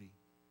purity.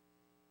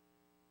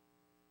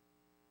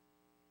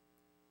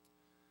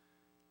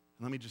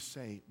 And let me just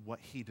say, what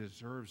He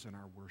deserves in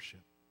our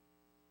worship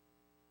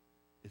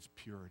is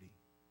purity.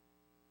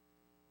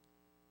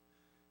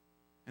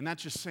 And not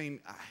just saying,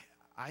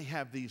 I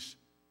have these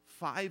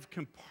 5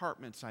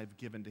 compartments I've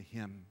given to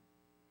Him.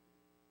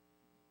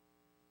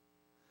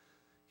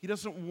 He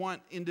doesn't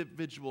want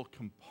individual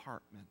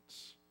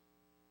compartments.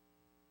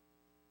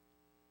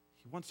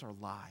 He wants our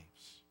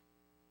lives.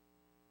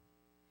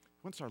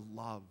 He wants our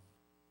love.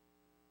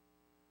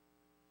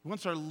 He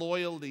wants our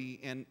loyalty,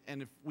 and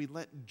if we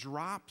let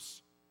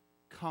drops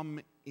come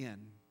in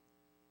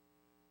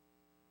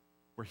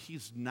where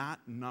He's not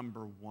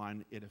number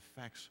one, it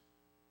affects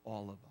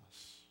all of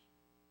us,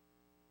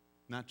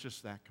 not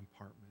just that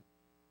compartment.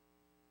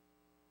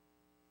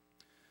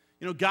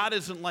 God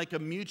isn't like a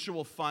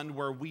mutual fund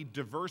where we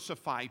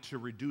diversify to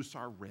reduce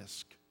our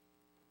risk.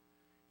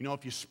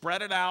 If you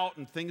spread it out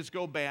and things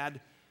go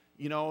bad,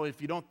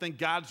 if you don't think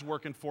God's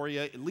working for you,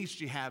 at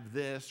least you have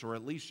this, or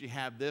at least you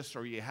have this,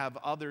 or you have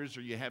others,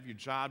 or you have your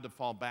job to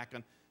fall back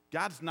on.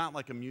 God's not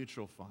like a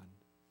mutual fund.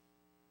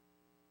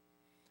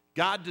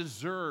 God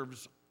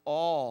deserves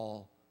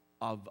all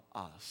of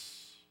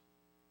us.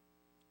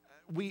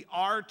 We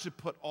are to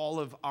put all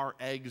of our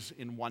eggs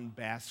in one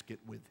basket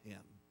with Him.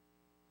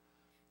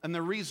 And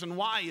the reason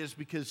why is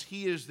because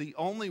He is the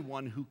only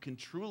one who can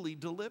truly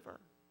deliver.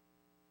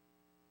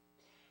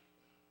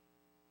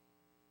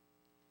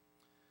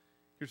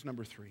 Here's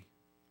number 3.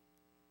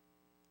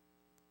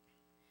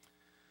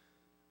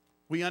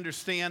 We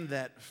understand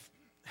that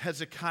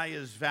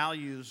Hezekiah's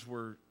values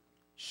were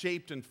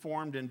shaped and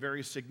formed in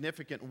very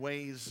significant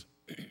ways.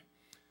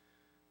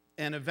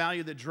 And a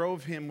value that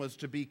drove him was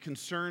to be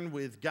concerned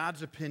with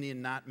God's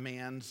opinion, not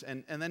man's.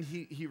 And then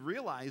he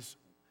realized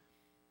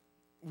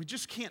we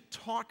just can't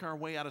talk our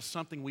way out of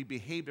something we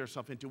behaved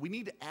ourselves into. We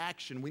need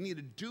action. We need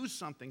to do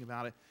something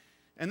about it.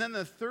 And then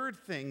the third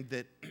thing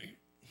that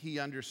he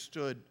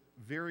understood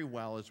very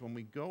well is when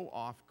we go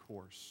off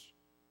course,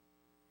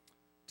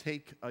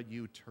 take a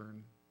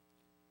U-turn.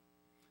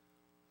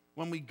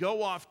 When we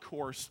go off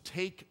course,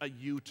 take a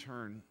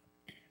U-turn.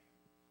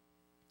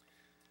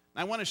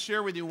 I want to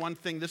share with you one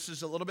thing. This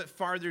is a little bit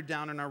farther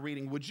down in our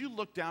reading. Would you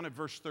look down at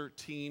verse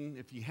 13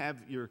 if you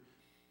have your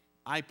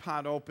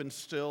iPod open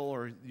still,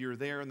 or you're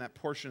there in that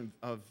portion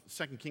of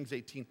 2 Kings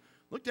 18.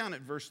 Look down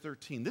at verse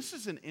 13. This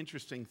is an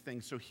interesting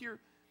thing. So here,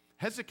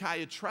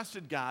 Hezekiah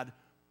trusted God,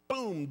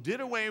 boom, did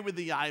away with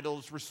the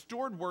idols,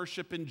 restored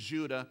worship in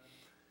Judah,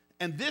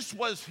 and this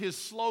was his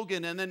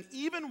slogan. And then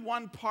even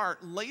one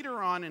part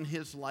later on in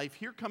his life,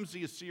 here comes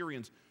the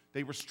Assyrians.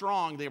 They were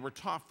strong, they were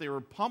tough, they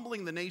were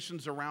pummeling the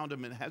nations around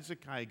him, and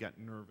Hezekiah got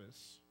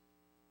nervous.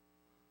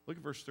 Look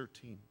at verse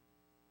 13.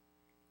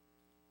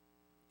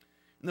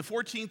 In the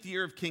 14th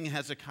year of King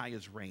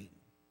Hezekiah's reign,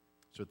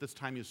 so at this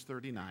time he was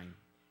 39,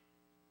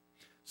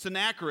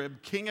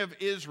 Sennacherib, king of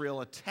Israel,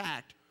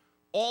 attacked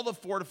all the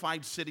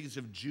fortified cities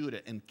of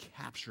Judah and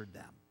captured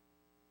them.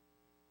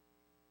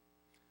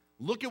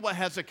 Look at what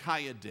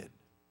Hezekiah did.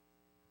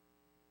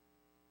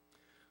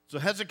 So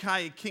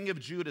Hezekiah, king of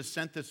Judah,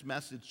 sent this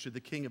message to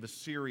the king of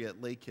Assyria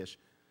at Lachish.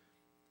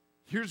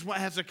 Here's what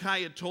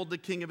Hezekiah told the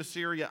king of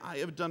Assyria: I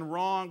have done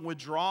wrong,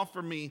 withdraw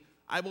from me.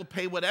 I will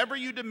pay whatever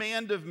you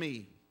demand of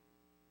me.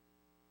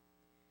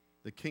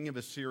 The king of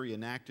Assyria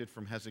enacted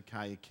from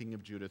Hezekiah, king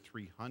of Judah,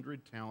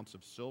 300 talents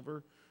of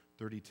silver,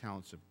 30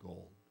 talents of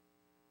gold.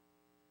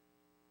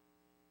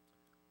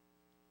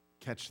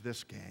 Catch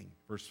this, gang.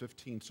 Verse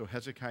 15, so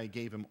Hezekiah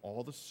gave him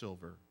all the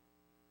silver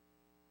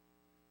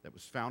that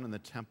was found in the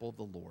temple of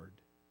the Lord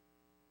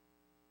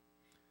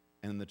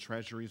and in the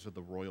treasuries of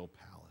the royal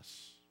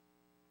palace.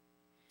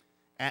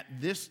 At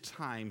this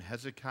time,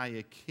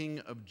 Hezekiah,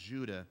 king of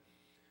Judah,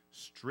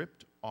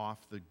 stripped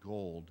off the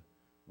gold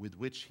with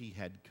which he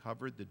had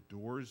covered the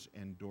doors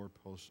and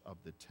doorposts of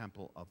the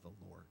temple of the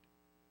Lord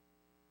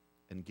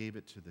and gave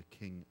it to the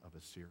king of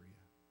Assyria.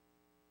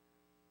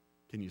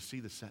 Can you see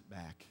the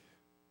setback?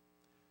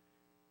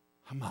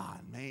 Come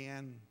on,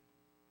 man.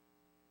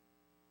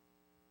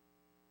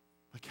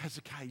 Like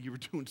Hezekiah, you were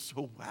doing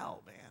so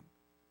well, man.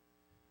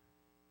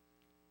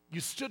 You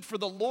stood for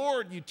the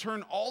Lord. You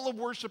turned all of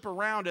worship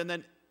around, and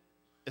then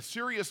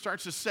Assyria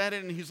starts to set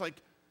in, and he's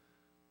like,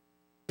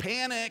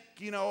 panic,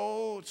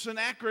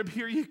 Sennacherib,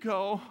 here you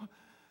go.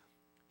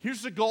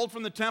 Here's the gold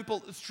from the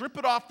temple. Strip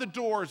it off the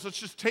doors. Let's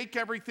just take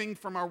everything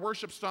from our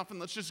worship stuff, and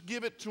let's just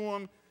give it to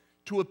him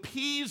to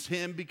appease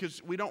him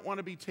because we don't want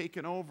to be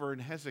taken over.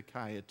 And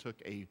Hezekiah took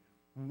a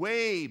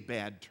way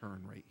bad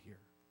turn right here.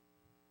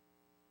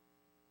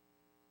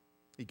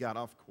 He got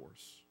off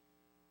course.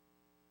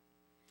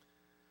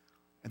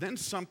 And then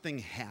something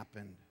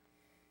happened.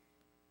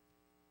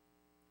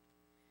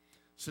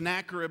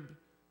 Sennacherib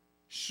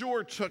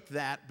sure took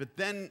that, but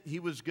then he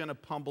was going to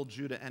pummel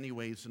Judah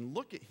anyways. And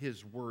look at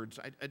his words.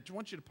 I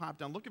want you to pop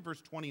down. Look at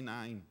verse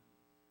 29.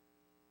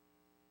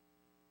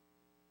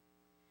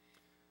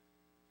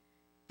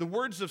 The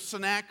words of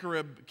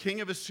Sennacherib, king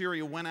of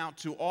Assyria, went out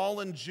to all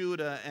in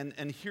Judah,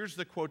 and here's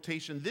the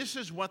quotation. This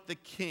is what the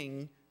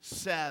king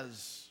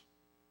says.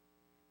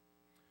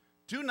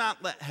 Do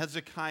not let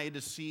Hezekiah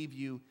deceive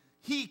you.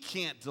 He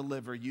can't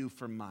deliver you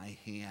from my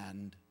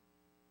hand.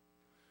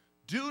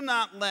 Do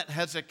not let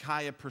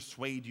Hezekiah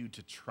persuade you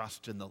to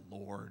trust in the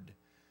Lord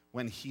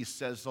when he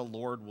says the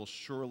Lord will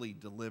surely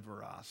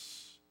deliver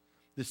us.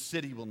 The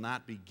city will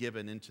not be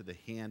given into the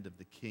hand of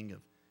the king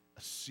of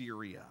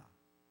Assyria.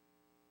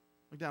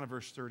 Look down at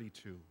verse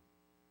 32.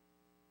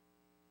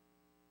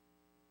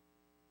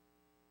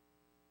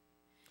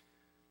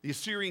 The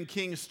Assyrian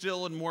king,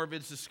 still in more of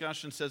his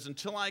discussion, says,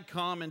 until I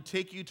come and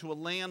take you to a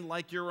land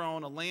like your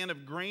own, a land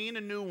of grain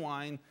and new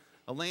wine,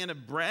 a land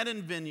of bread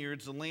and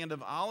vineyards, a land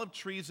of olive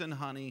trees and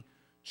honey,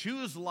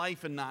 choose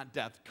life and not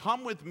death.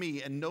 Come with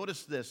me. And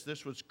notice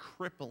this was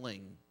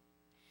crippling.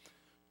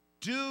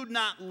 Do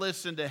not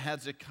listen to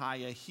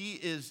Hezekiah. He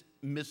is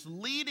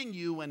misleading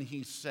you when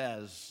he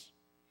says,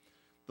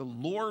 the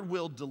Lord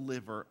will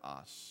deliver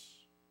us.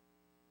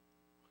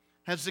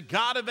 Has the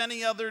God of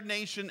any other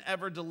nation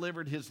ever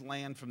delivered his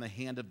land from the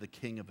hand of the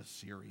king of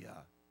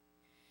Assyria?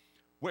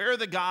 Where are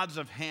the gods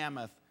of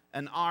Hamath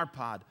and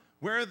Arpad?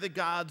 Where are the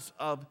gods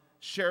of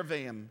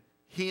Shervaim,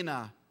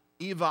 Hena,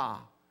 Eva?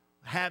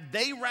 Have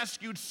they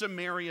rescued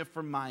Samaria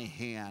from my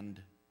hand?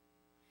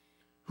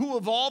 Who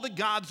of all the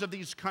gods of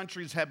these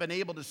countries have been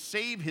able to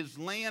save his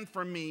land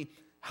from me?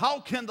 How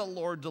can the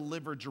Lord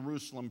deliver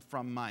Jerusalem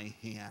from my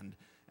hand?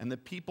 And the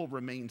people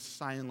remained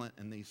silent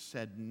and they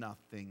said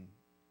nothing,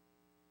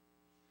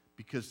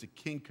 because the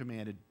king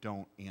commanded,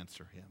 don't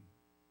answer him.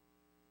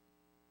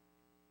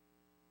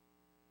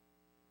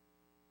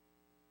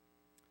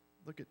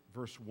 Look at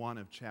verse 1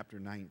 of chapter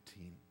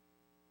 19.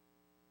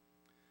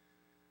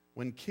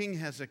 When King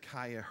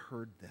Hezekiah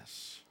heard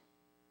this,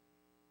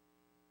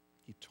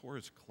 he tore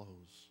his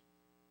clothes.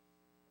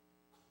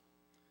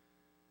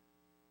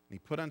 And he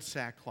put on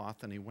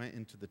sackcloth and he went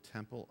into the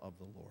temple of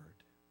the Lord.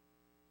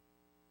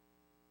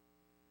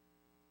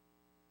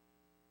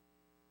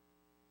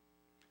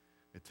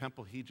 A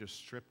temple he just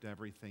stripped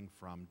everything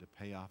from to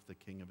pay off the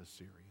king of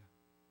Assyria.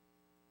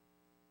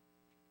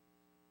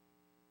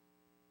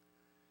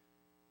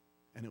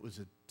 And it was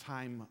a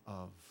time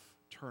of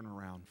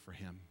turnaround for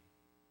him.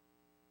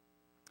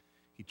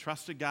 He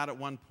trusted God at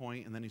one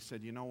point, and then he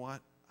said, you know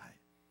what?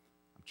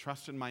 I'm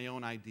trusting my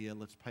own idea.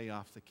 Let's pay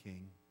off the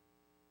king.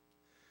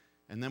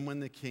 And then when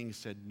the king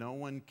said, no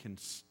one can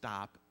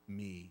stop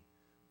me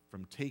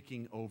from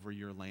taking over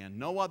your land.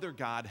 No other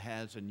God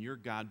has, and your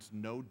God's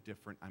no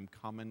different. I'm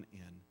coming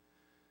in.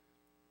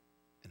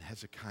 And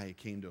Hezekiah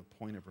came to a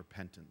point of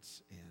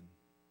repentance, and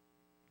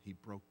he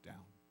broke down.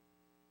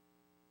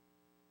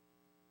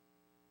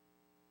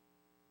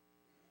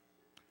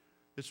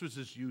 This was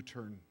his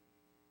U-turn.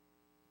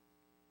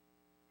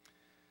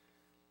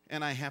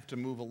 And I have to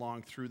move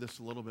along through this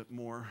a little bit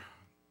more.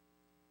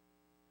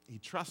 He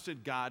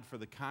trusted God for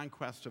the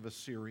conquest of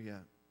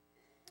Assyria.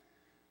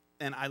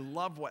 And I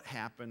love what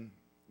happened.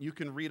 You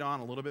can read on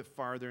a little bit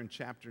farther in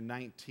chapter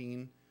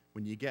 19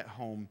 when you get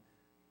home.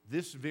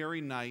 This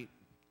very night,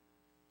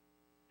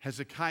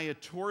 Hezekiah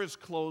tore his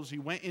clothes. He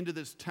went into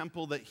this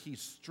temple that he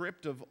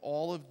stripped of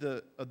all of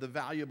the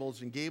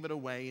valuables and gave it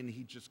away. And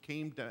he just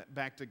came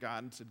back to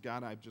God and said,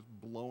 God, I've just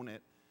blown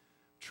it.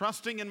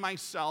 Trusting in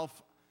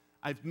myself,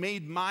 I've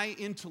made my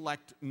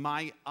intellect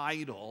my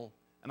idol,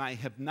 and I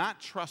have not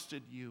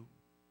trusted you.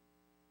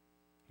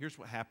 Here's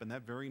what happened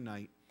that very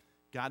night.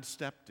 God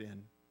stepped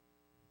in,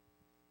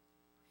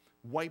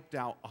 wiped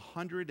out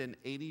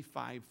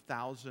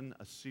 185,000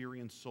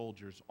 Assyrian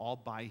soldiers all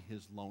by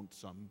his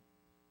lonesome.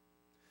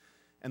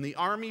 And the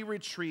army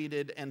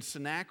retreated, and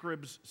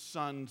Sennacherib's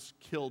sons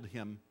killed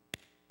him.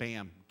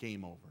 Bam,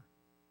 game over.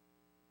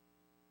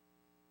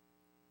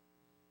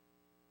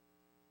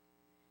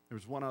 There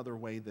was one other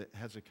way that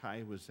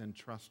Hezekiah was then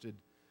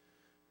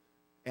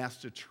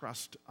asked to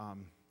trust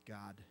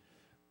God.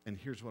 And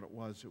here's what it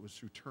was. It was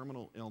through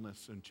terminal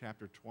illness in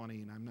chapter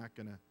 20, and I'm not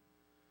going to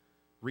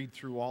read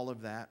through all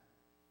of that.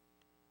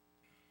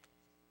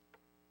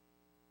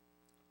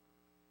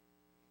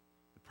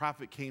 The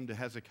prophet came to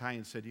Hezekiah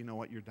and said, you know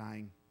what, you're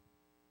dying.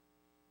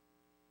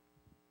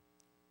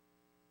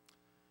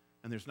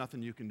 And there's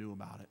nothing you can do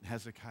about it. And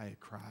Hezekiah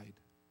cried.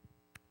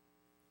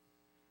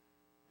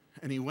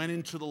 And he went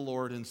into the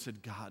Lord and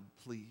said, God,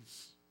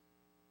 please,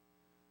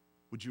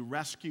 would you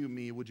rescue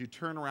me? Would you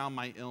turn around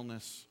my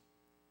illness?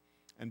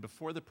 And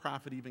before the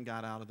prophet even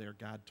got out of there,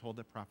 God told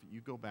the prophet, you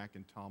go back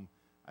and tell him,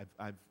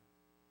 I've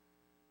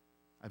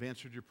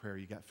answered your prayer.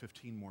 You got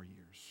 15 more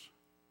years.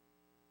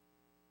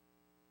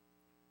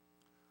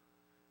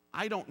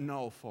 I don't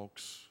know,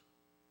 folks,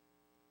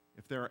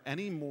 if there are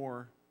any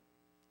more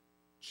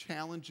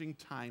challenging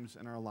times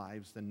in our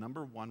lives than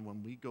number one,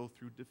 when we go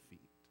through defeat,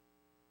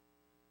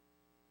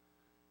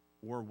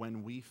 or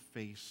when we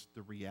face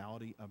the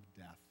reality of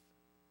death.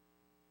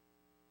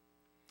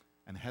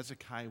 And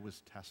Hezekiah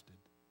was tested.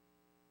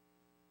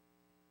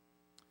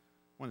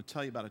 I want to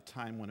tell you about a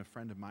time when a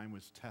friend of mine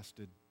was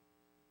tested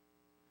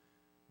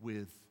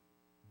with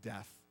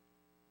death.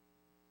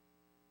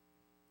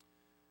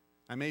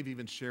 I may have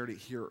even shared it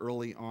here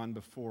early on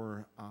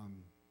before.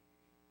 An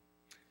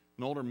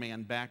older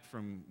man back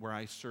from where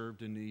I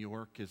served in New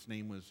York, his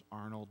name was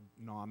Arnold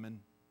Nauman,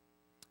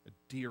 a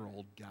dear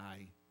old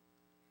guy.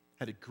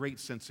 Had a great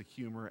sense of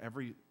humor.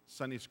 Every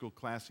Sunday school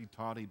class he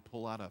taught, he'd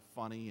pull out a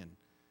funny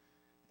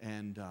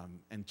and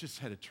just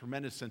had a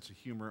tremendous sense of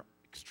humor.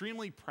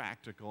 Extremely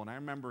practical. And I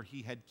remember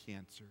he had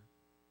cancer.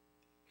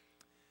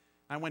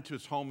 I went to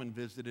his home and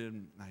visited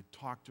him, and I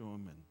talked to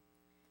him,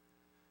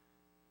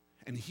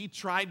 and he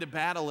tried to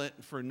battle it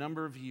for a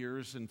number of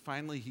years, and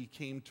finally he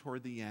came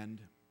toward the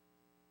end.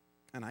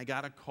 And I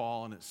got a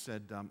call, and it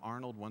said,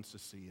 Arnold wants to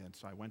see you. And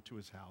so I went to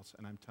his house,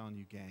 and I'm telling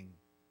you, gang,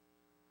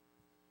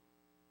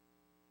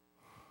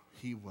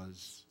 he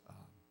was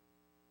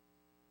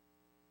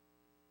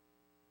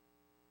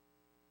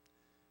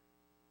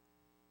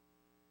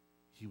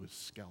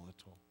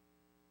skeletal.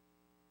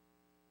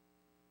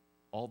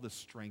 All the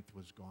strength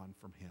was gone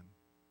from him.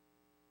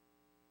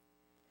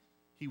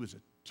 He was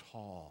a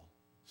tall,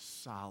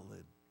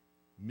 solid,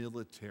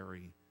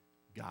 military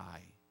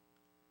guy.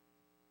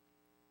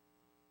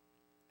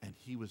 And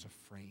he was a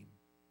frame.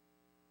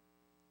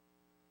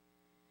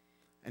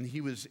 And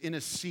he was in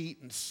a seat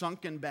and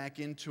sunken back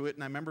into it.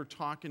 And I remember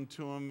talking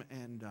to him,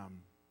 and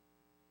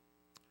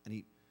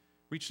he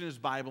reached in his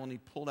Bible and he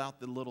pulled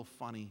out the little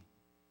funny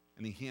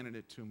and he handed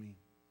it to me.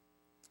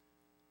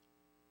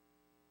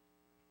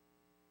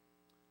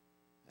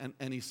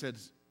 And he said,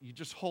 you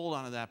just hold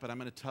on to that, but I'm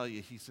going to tell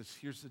you. He says,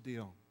 here's the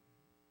deal.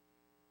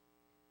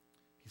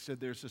 He said,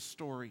 there's a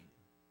story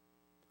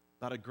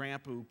about a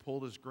grandpa who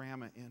pulled his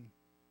grandma in.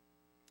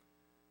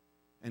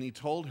 And he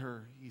told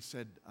her, he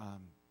said,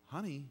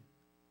 honey,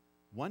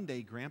 one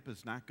day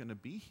Grandpa's not going to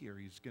be here.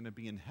 He's going to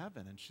be in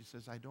heaven. And she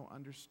says, I don't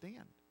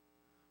understand.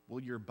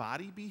 Will your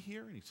body be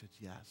here? And he said,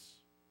 yes.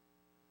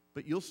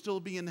 But you'll still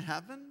be in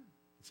heaven?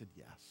 He said,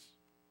 yes.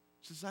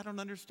 She says, I don't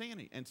understand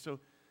it. And so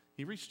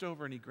he reached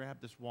over and he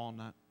grabbed this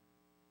walnut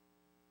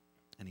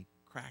and he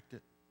cracked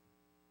it.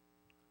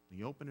 And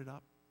he opened it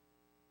up.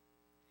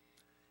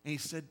 And he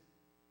said,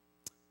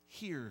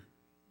 here,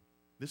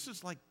 this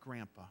is like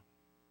Grandpa.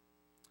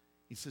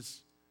 He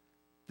says,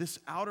 this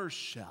outer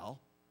shell,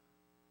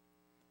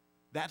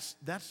 that's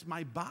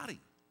my body.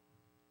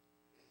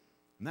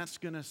 And that's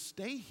going to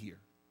stay here.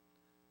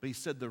 But he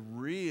said the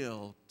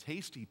real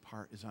tasty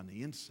part is on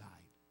the inside.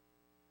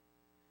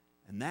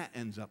 And that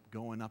ends up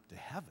going up to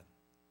heaven.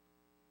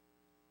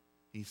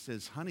 He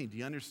says, honey, do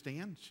you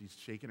understand? She's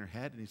shaking her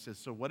head, and he says,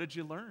 so what did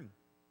you learn?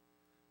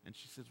 And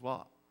she says,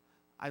 well,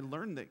 I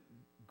learned that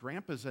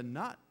Grandpa's a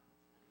nut.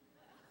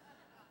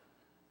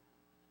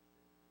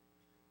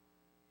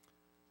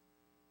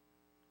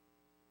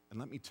 And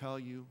let me tell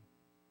you,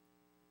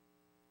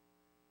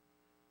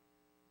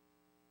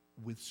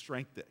 with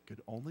strength that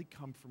could only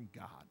come from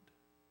God,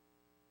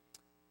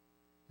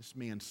 this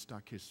man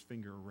stuck his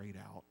finger right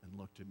out and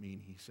looked at me,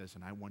 and he says,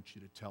 and I want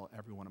you to tell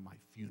everyone at my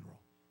funeral,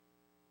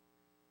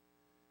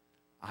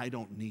 I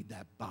don't need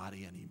that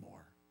body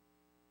anymore.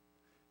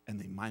 And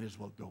they might as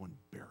well go and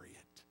bury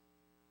it,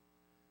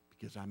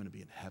 because I'm going to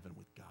be in heaven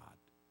with God.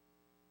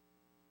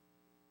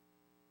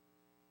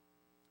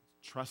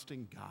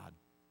 Trusting God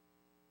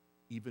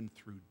even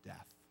through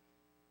death.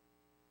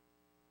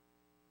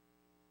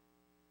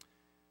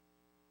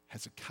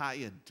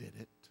 Hezekiah did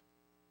it.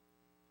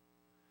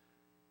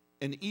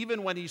 And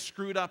even when he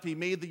screwed up, he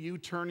made the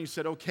U-turn. He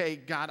said, okay,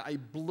 God, I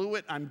blew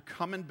it. I'm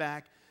coming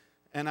back,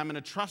 and I'm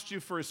going to trust you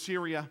for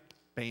Assyria.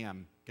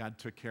 Bam, God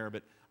took care of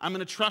it. I'm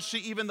going to trust you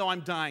even though I'm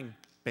dying.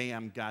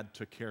 Bam, God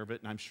took care of it.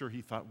 And I'm sure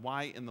he thought,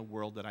 why in the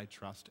world did I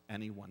trust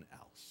anyone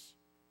else?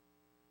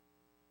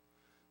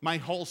 My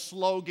whole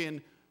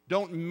slogan,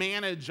 don't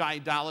manage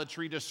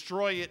idolatry,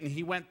 destroy it. And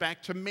he went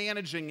back to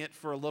managing it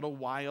for a little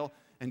while.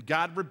 And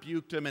God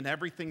rebuked him, and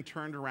everything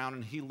turned around,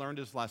 and he learned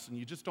his lesson.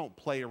 You just don't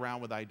play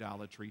around with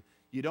idolatry.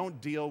 You don't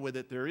deal with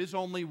it. There is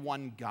only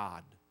one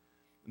God,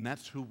 and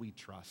that's who we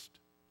trust.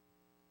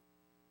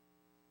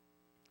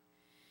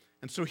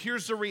 And so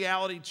here's the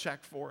reality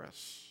check for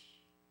us.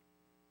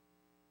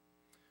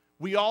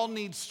 We all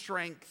need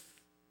strength.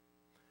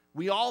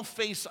 We all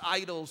face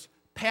idols.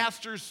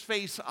 Pastors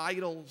face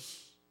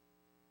idols.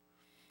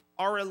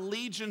 Our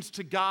allegiance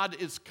to God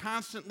is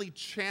constantly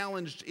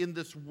challenged in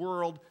this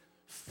world.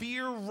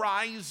 Fear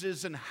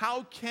rises, and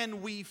how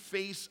can we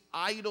face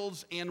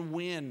idols and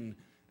win?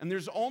 And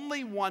there's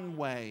only one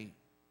way.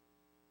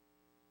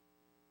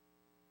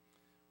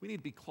 We need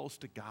to be close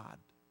to God.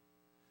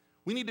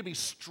 We need to be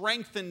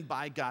strengthened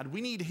by God.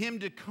 We need Him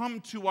to come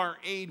to our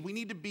aid. We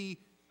need to be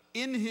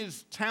in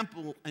His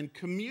temple and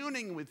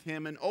communing with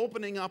Him and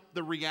opening up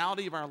the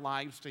reality of our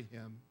lives to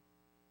Him.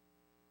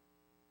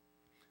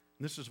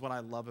 And this is what I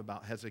love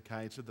about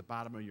Hezekiah. It's at the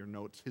bottom of your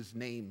notes. His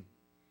name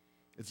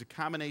is a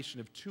combination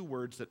of two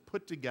words that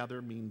put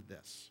together mean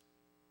this: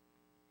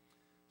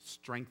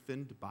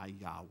 strengthened by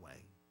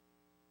Yahweh.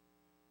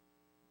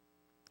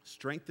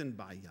 Strengthened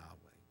by Yahweh.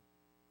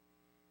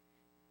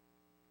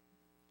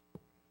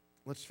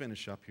 Let's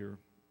finish up here.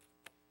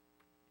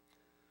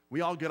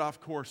 We all get off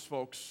course,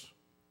 folks.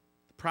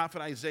 The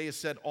prophet Isaiah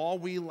said, all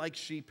we like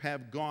sheep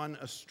have gone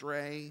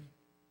astray.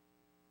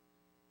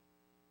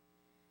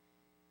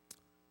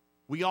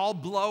 We all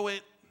blow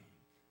it.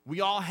 We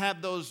all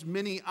have those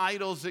mini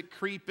idols that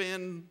creep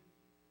in,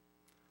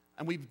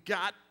 and we've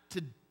got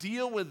to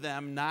deal with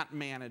them, not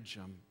manage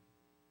them.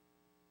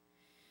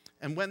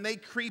 And when they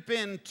creep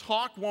in,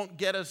 talk won't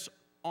get us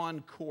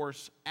on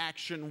course,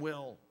 action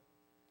will.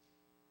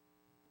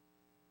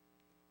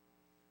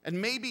 And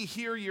maybe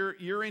here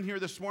you're in here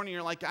this morning,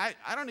 you're like, I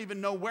don't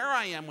even know where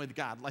I am with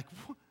God. Like,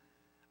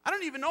 I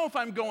don't even know if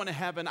I'm going to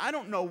heaven. I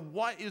don't know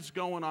what is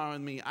going on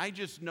with me. I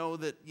just know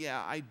that,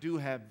 yeah, I do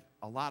have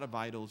a lot of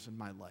idols in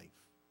my life.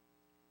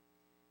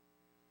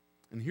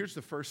 And here's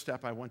the first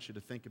step I want you to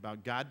think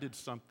about. God did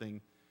something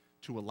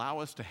to allow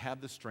us to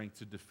have the strength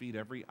to defeat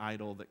every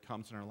idol that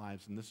comes in our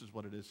lives. And this is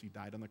what it is. He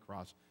died on the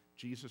cross.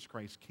 Jesus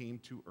Christ came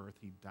to earth.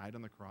 He died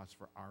on the cross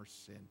for our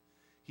sin.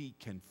 He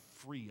can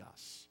free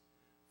us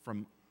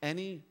from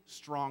any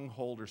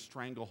stronghold or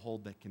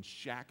stranglehold that can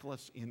shackle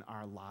us in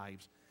our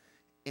lives.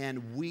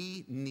 And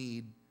we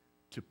need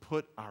to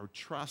put our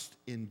trust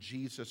in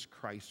Jesus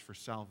Christ for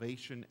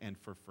salvation and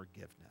for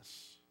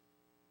forgiveness.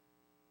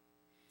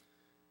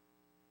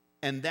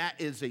 And that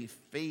is a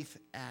faith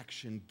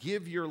action.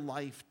 Give your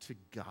life to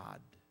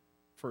God.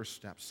 First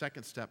step.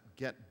 Second step,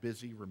 get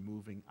busy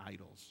removing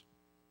idols.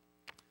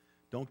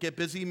 Don't get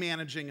busy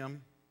managing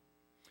them.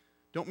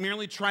 Don't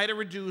merely try to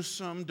reduce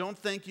them. Don't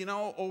think,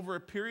 over a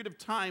period of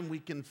time we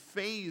can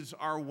phase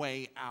our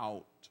way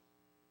out.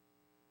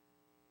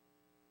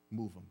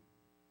 Move them.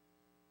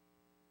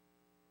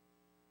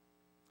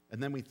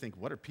 And then we think,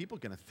 what are people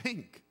going to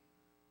think?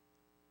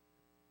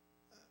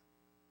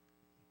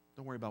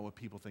 Don't worry about what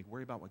people think.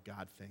 Worry about what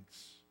God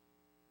thinks.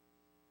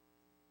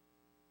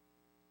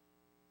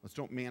 Let's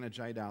don't manage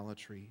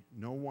idolatry.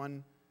 No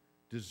one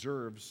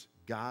deserves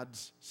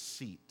God's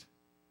seat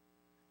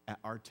at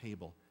our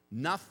table.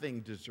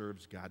 Nothing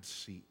deserves God's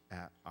seat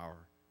at our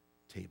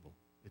table.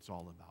 It's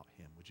all about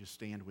Him. Would you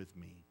stand with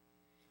me?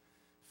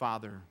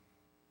 Father,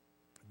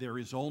 there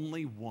is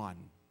only one.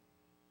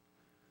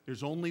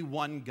 There's only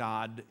one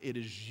God. It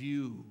is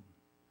you.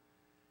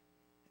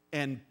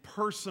 And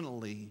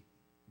personally,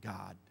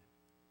 God.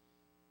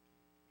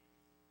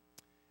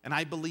 And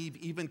I believe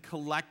even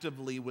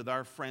collectively with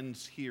our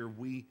friends here,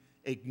 we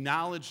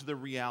acknowledge the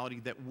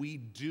reality that we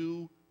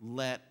do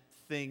let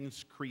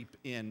things creep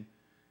in.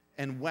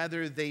 And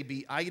whether they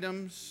be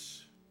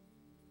items,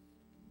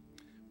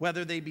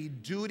 whether they be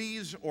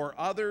duties or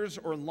others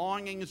or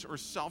longings or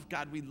self.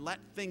 God, we let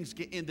things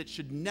get in that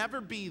should never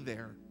be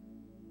there.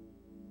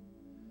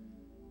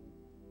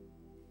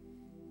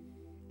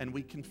 And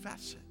we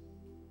confess it.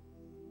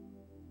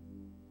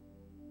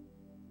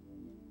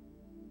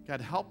 God,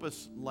 help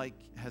us, like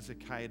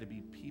Hezekiah, to be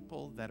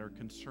people that are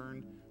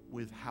concerned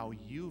with how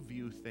you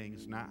view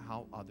things, not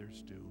how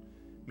others do.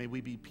 May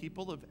we be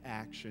people of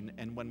action,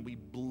 and when we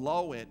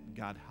blow it,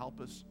 God,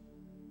 help us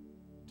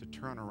to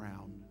turn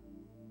around,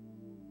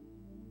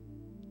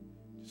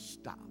 to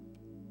stop,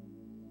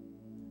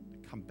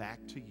 to come back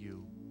to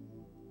you,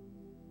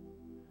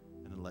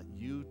 and to let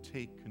you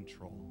take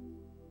control.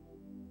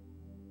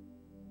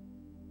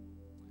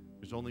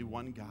 There's only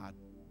one God.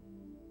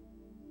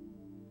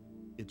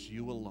 It's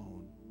you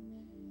alone.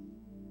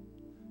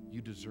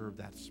 You deserve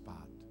that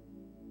spot.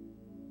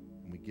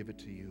 And we give it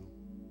to you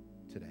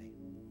today.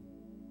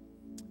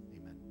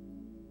 Amen.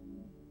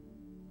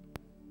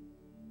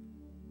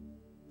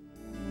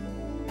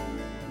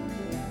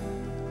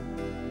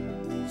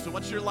 So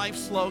what's your life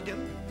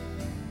slogan?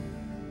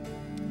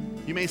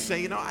 You may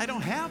say, I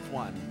don't have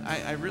one.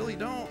 I really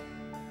don't.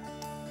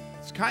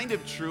 It's kind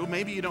of true.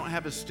 Maybe you don't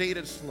have a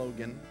stated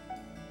slogan.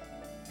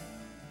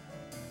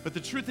 But the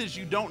truth is,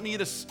 you don't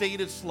need a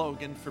stated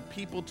slogan for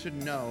people to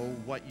know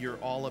what you're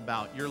all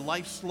about. Your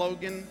life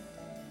slogan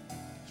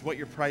is what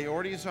your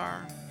priorities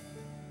are,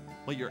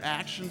 what your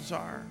actions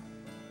are,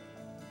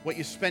 what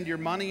you spend your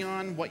money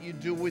on, what you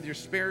do with your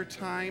spare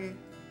time,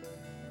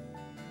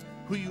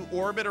 who you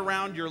orbit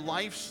around. Your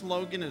life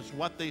slogan is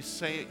what they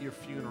say at your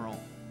funeral.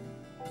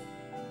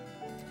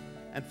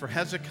 And for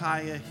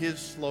Hezekiah, his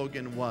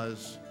slogan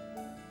was,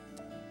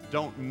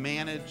 don't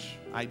manage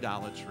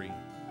idolatry.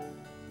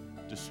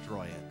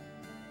 Destroy it.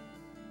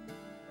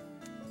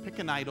 Pick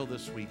an idol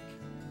this week.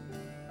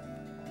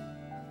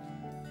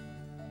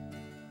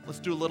 Let's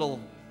do a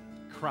little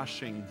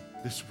crushing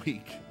this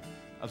week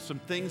of some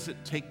things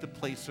that take the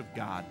place of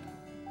God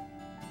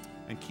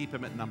and keep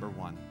him at number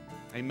one.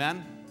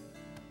 Amen?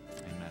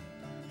 Amen.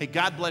 Hey,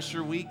 God bless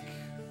your week.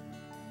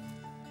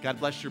 God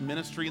bless your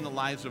ministry and the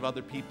lives of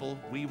other people.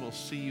 We will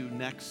see you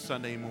next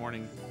Sunday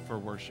morning for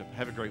worship.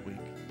 Have a great week.